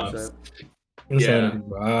all ops. Yeah.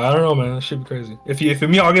 I don't know, man. That should be crazy. If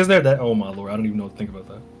Mihawk is there, oh my lord, I don't even know what to think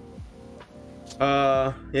about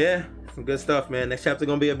that. Yeah, some good stuff, man. Next chapter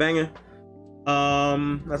gonna be a banger.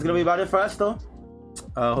 That's gonna be about it for us, though.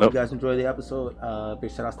 Hope you guys enjoyed the episode.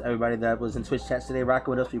 Big shout outs to everybody that was in Twitch chat today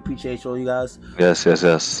rocking with us. We appreciate all you guys. Yes.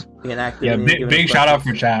 Being active. Yeah, big shout out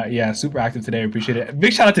for chat. Yeah, super active today. Appreciate it.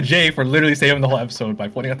 Big shout out to Jay for literally saving the whole episode by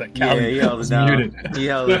pointing out that Callie he held it down. Muted. He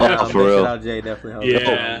held it down. For real. Shout out Jay, definitely held it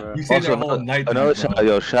down, bro. You saved the whole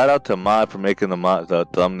night. Shout out to Mod for making the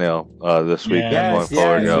thumbnail this week. Yes.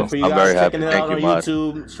 For you I'm very happy. Checking it Thank out you, on Mod.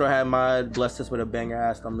 YouTube. Strawhat Mod blessed us with a banger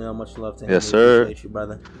ass thumbnail. Much love to him. Yes, sir. Appreciate you,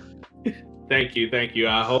 brother. Thank you.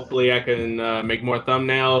 Hopefully I can make more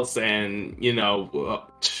thumbnails and,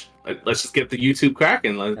 let's just get the YouTube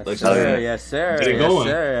cracking. Yes, sir. Get it going.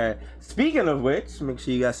 Sir. Speaking of which, make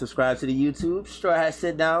sure you guys subscribe to the YouTube. Strawhat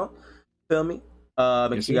Sit Down. Feel me?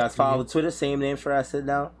 Make sure you guys follow the Twitter. Same name, Strawhat Sit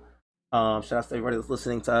Down. Shout out to everybody that's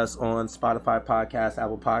listening to us on Spotify Podcast,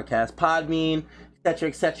 Apple Podcast, Podbean,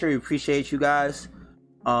 etc. We appreciate you guys.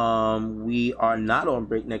 We are not on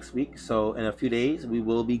break next week, so in a few days we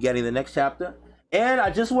will be getting the next chapter. And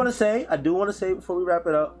I do want to say before we wrap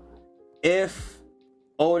it up, if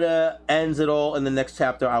Oda ends it all in the next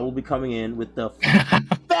chapter, I will be coming in with the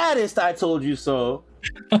fattest I told you so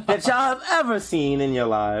that y'all have ever seen in your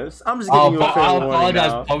lives. I'm just giving you a fair warning. I'll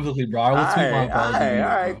apologize publicly, bro. I will tweet my apology. All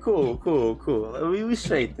right, cool. We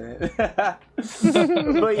straight then.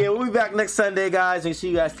 But yeah, we'll be back next Sunday, guys. Make sure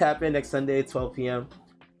you guys tap in next Sunday, 12 p.m.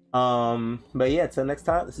 But yeah, till next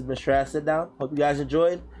time, this has been Strawhat Sit Down. Hope you guys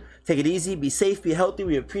enjoyed. Take it easy, be safe, be healthy.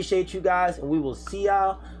 We appreciate you guys, and we will see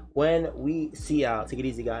y'all when we see y'all. Take it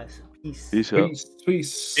easy, guys. Peace. Peace out.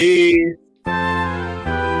 Peace.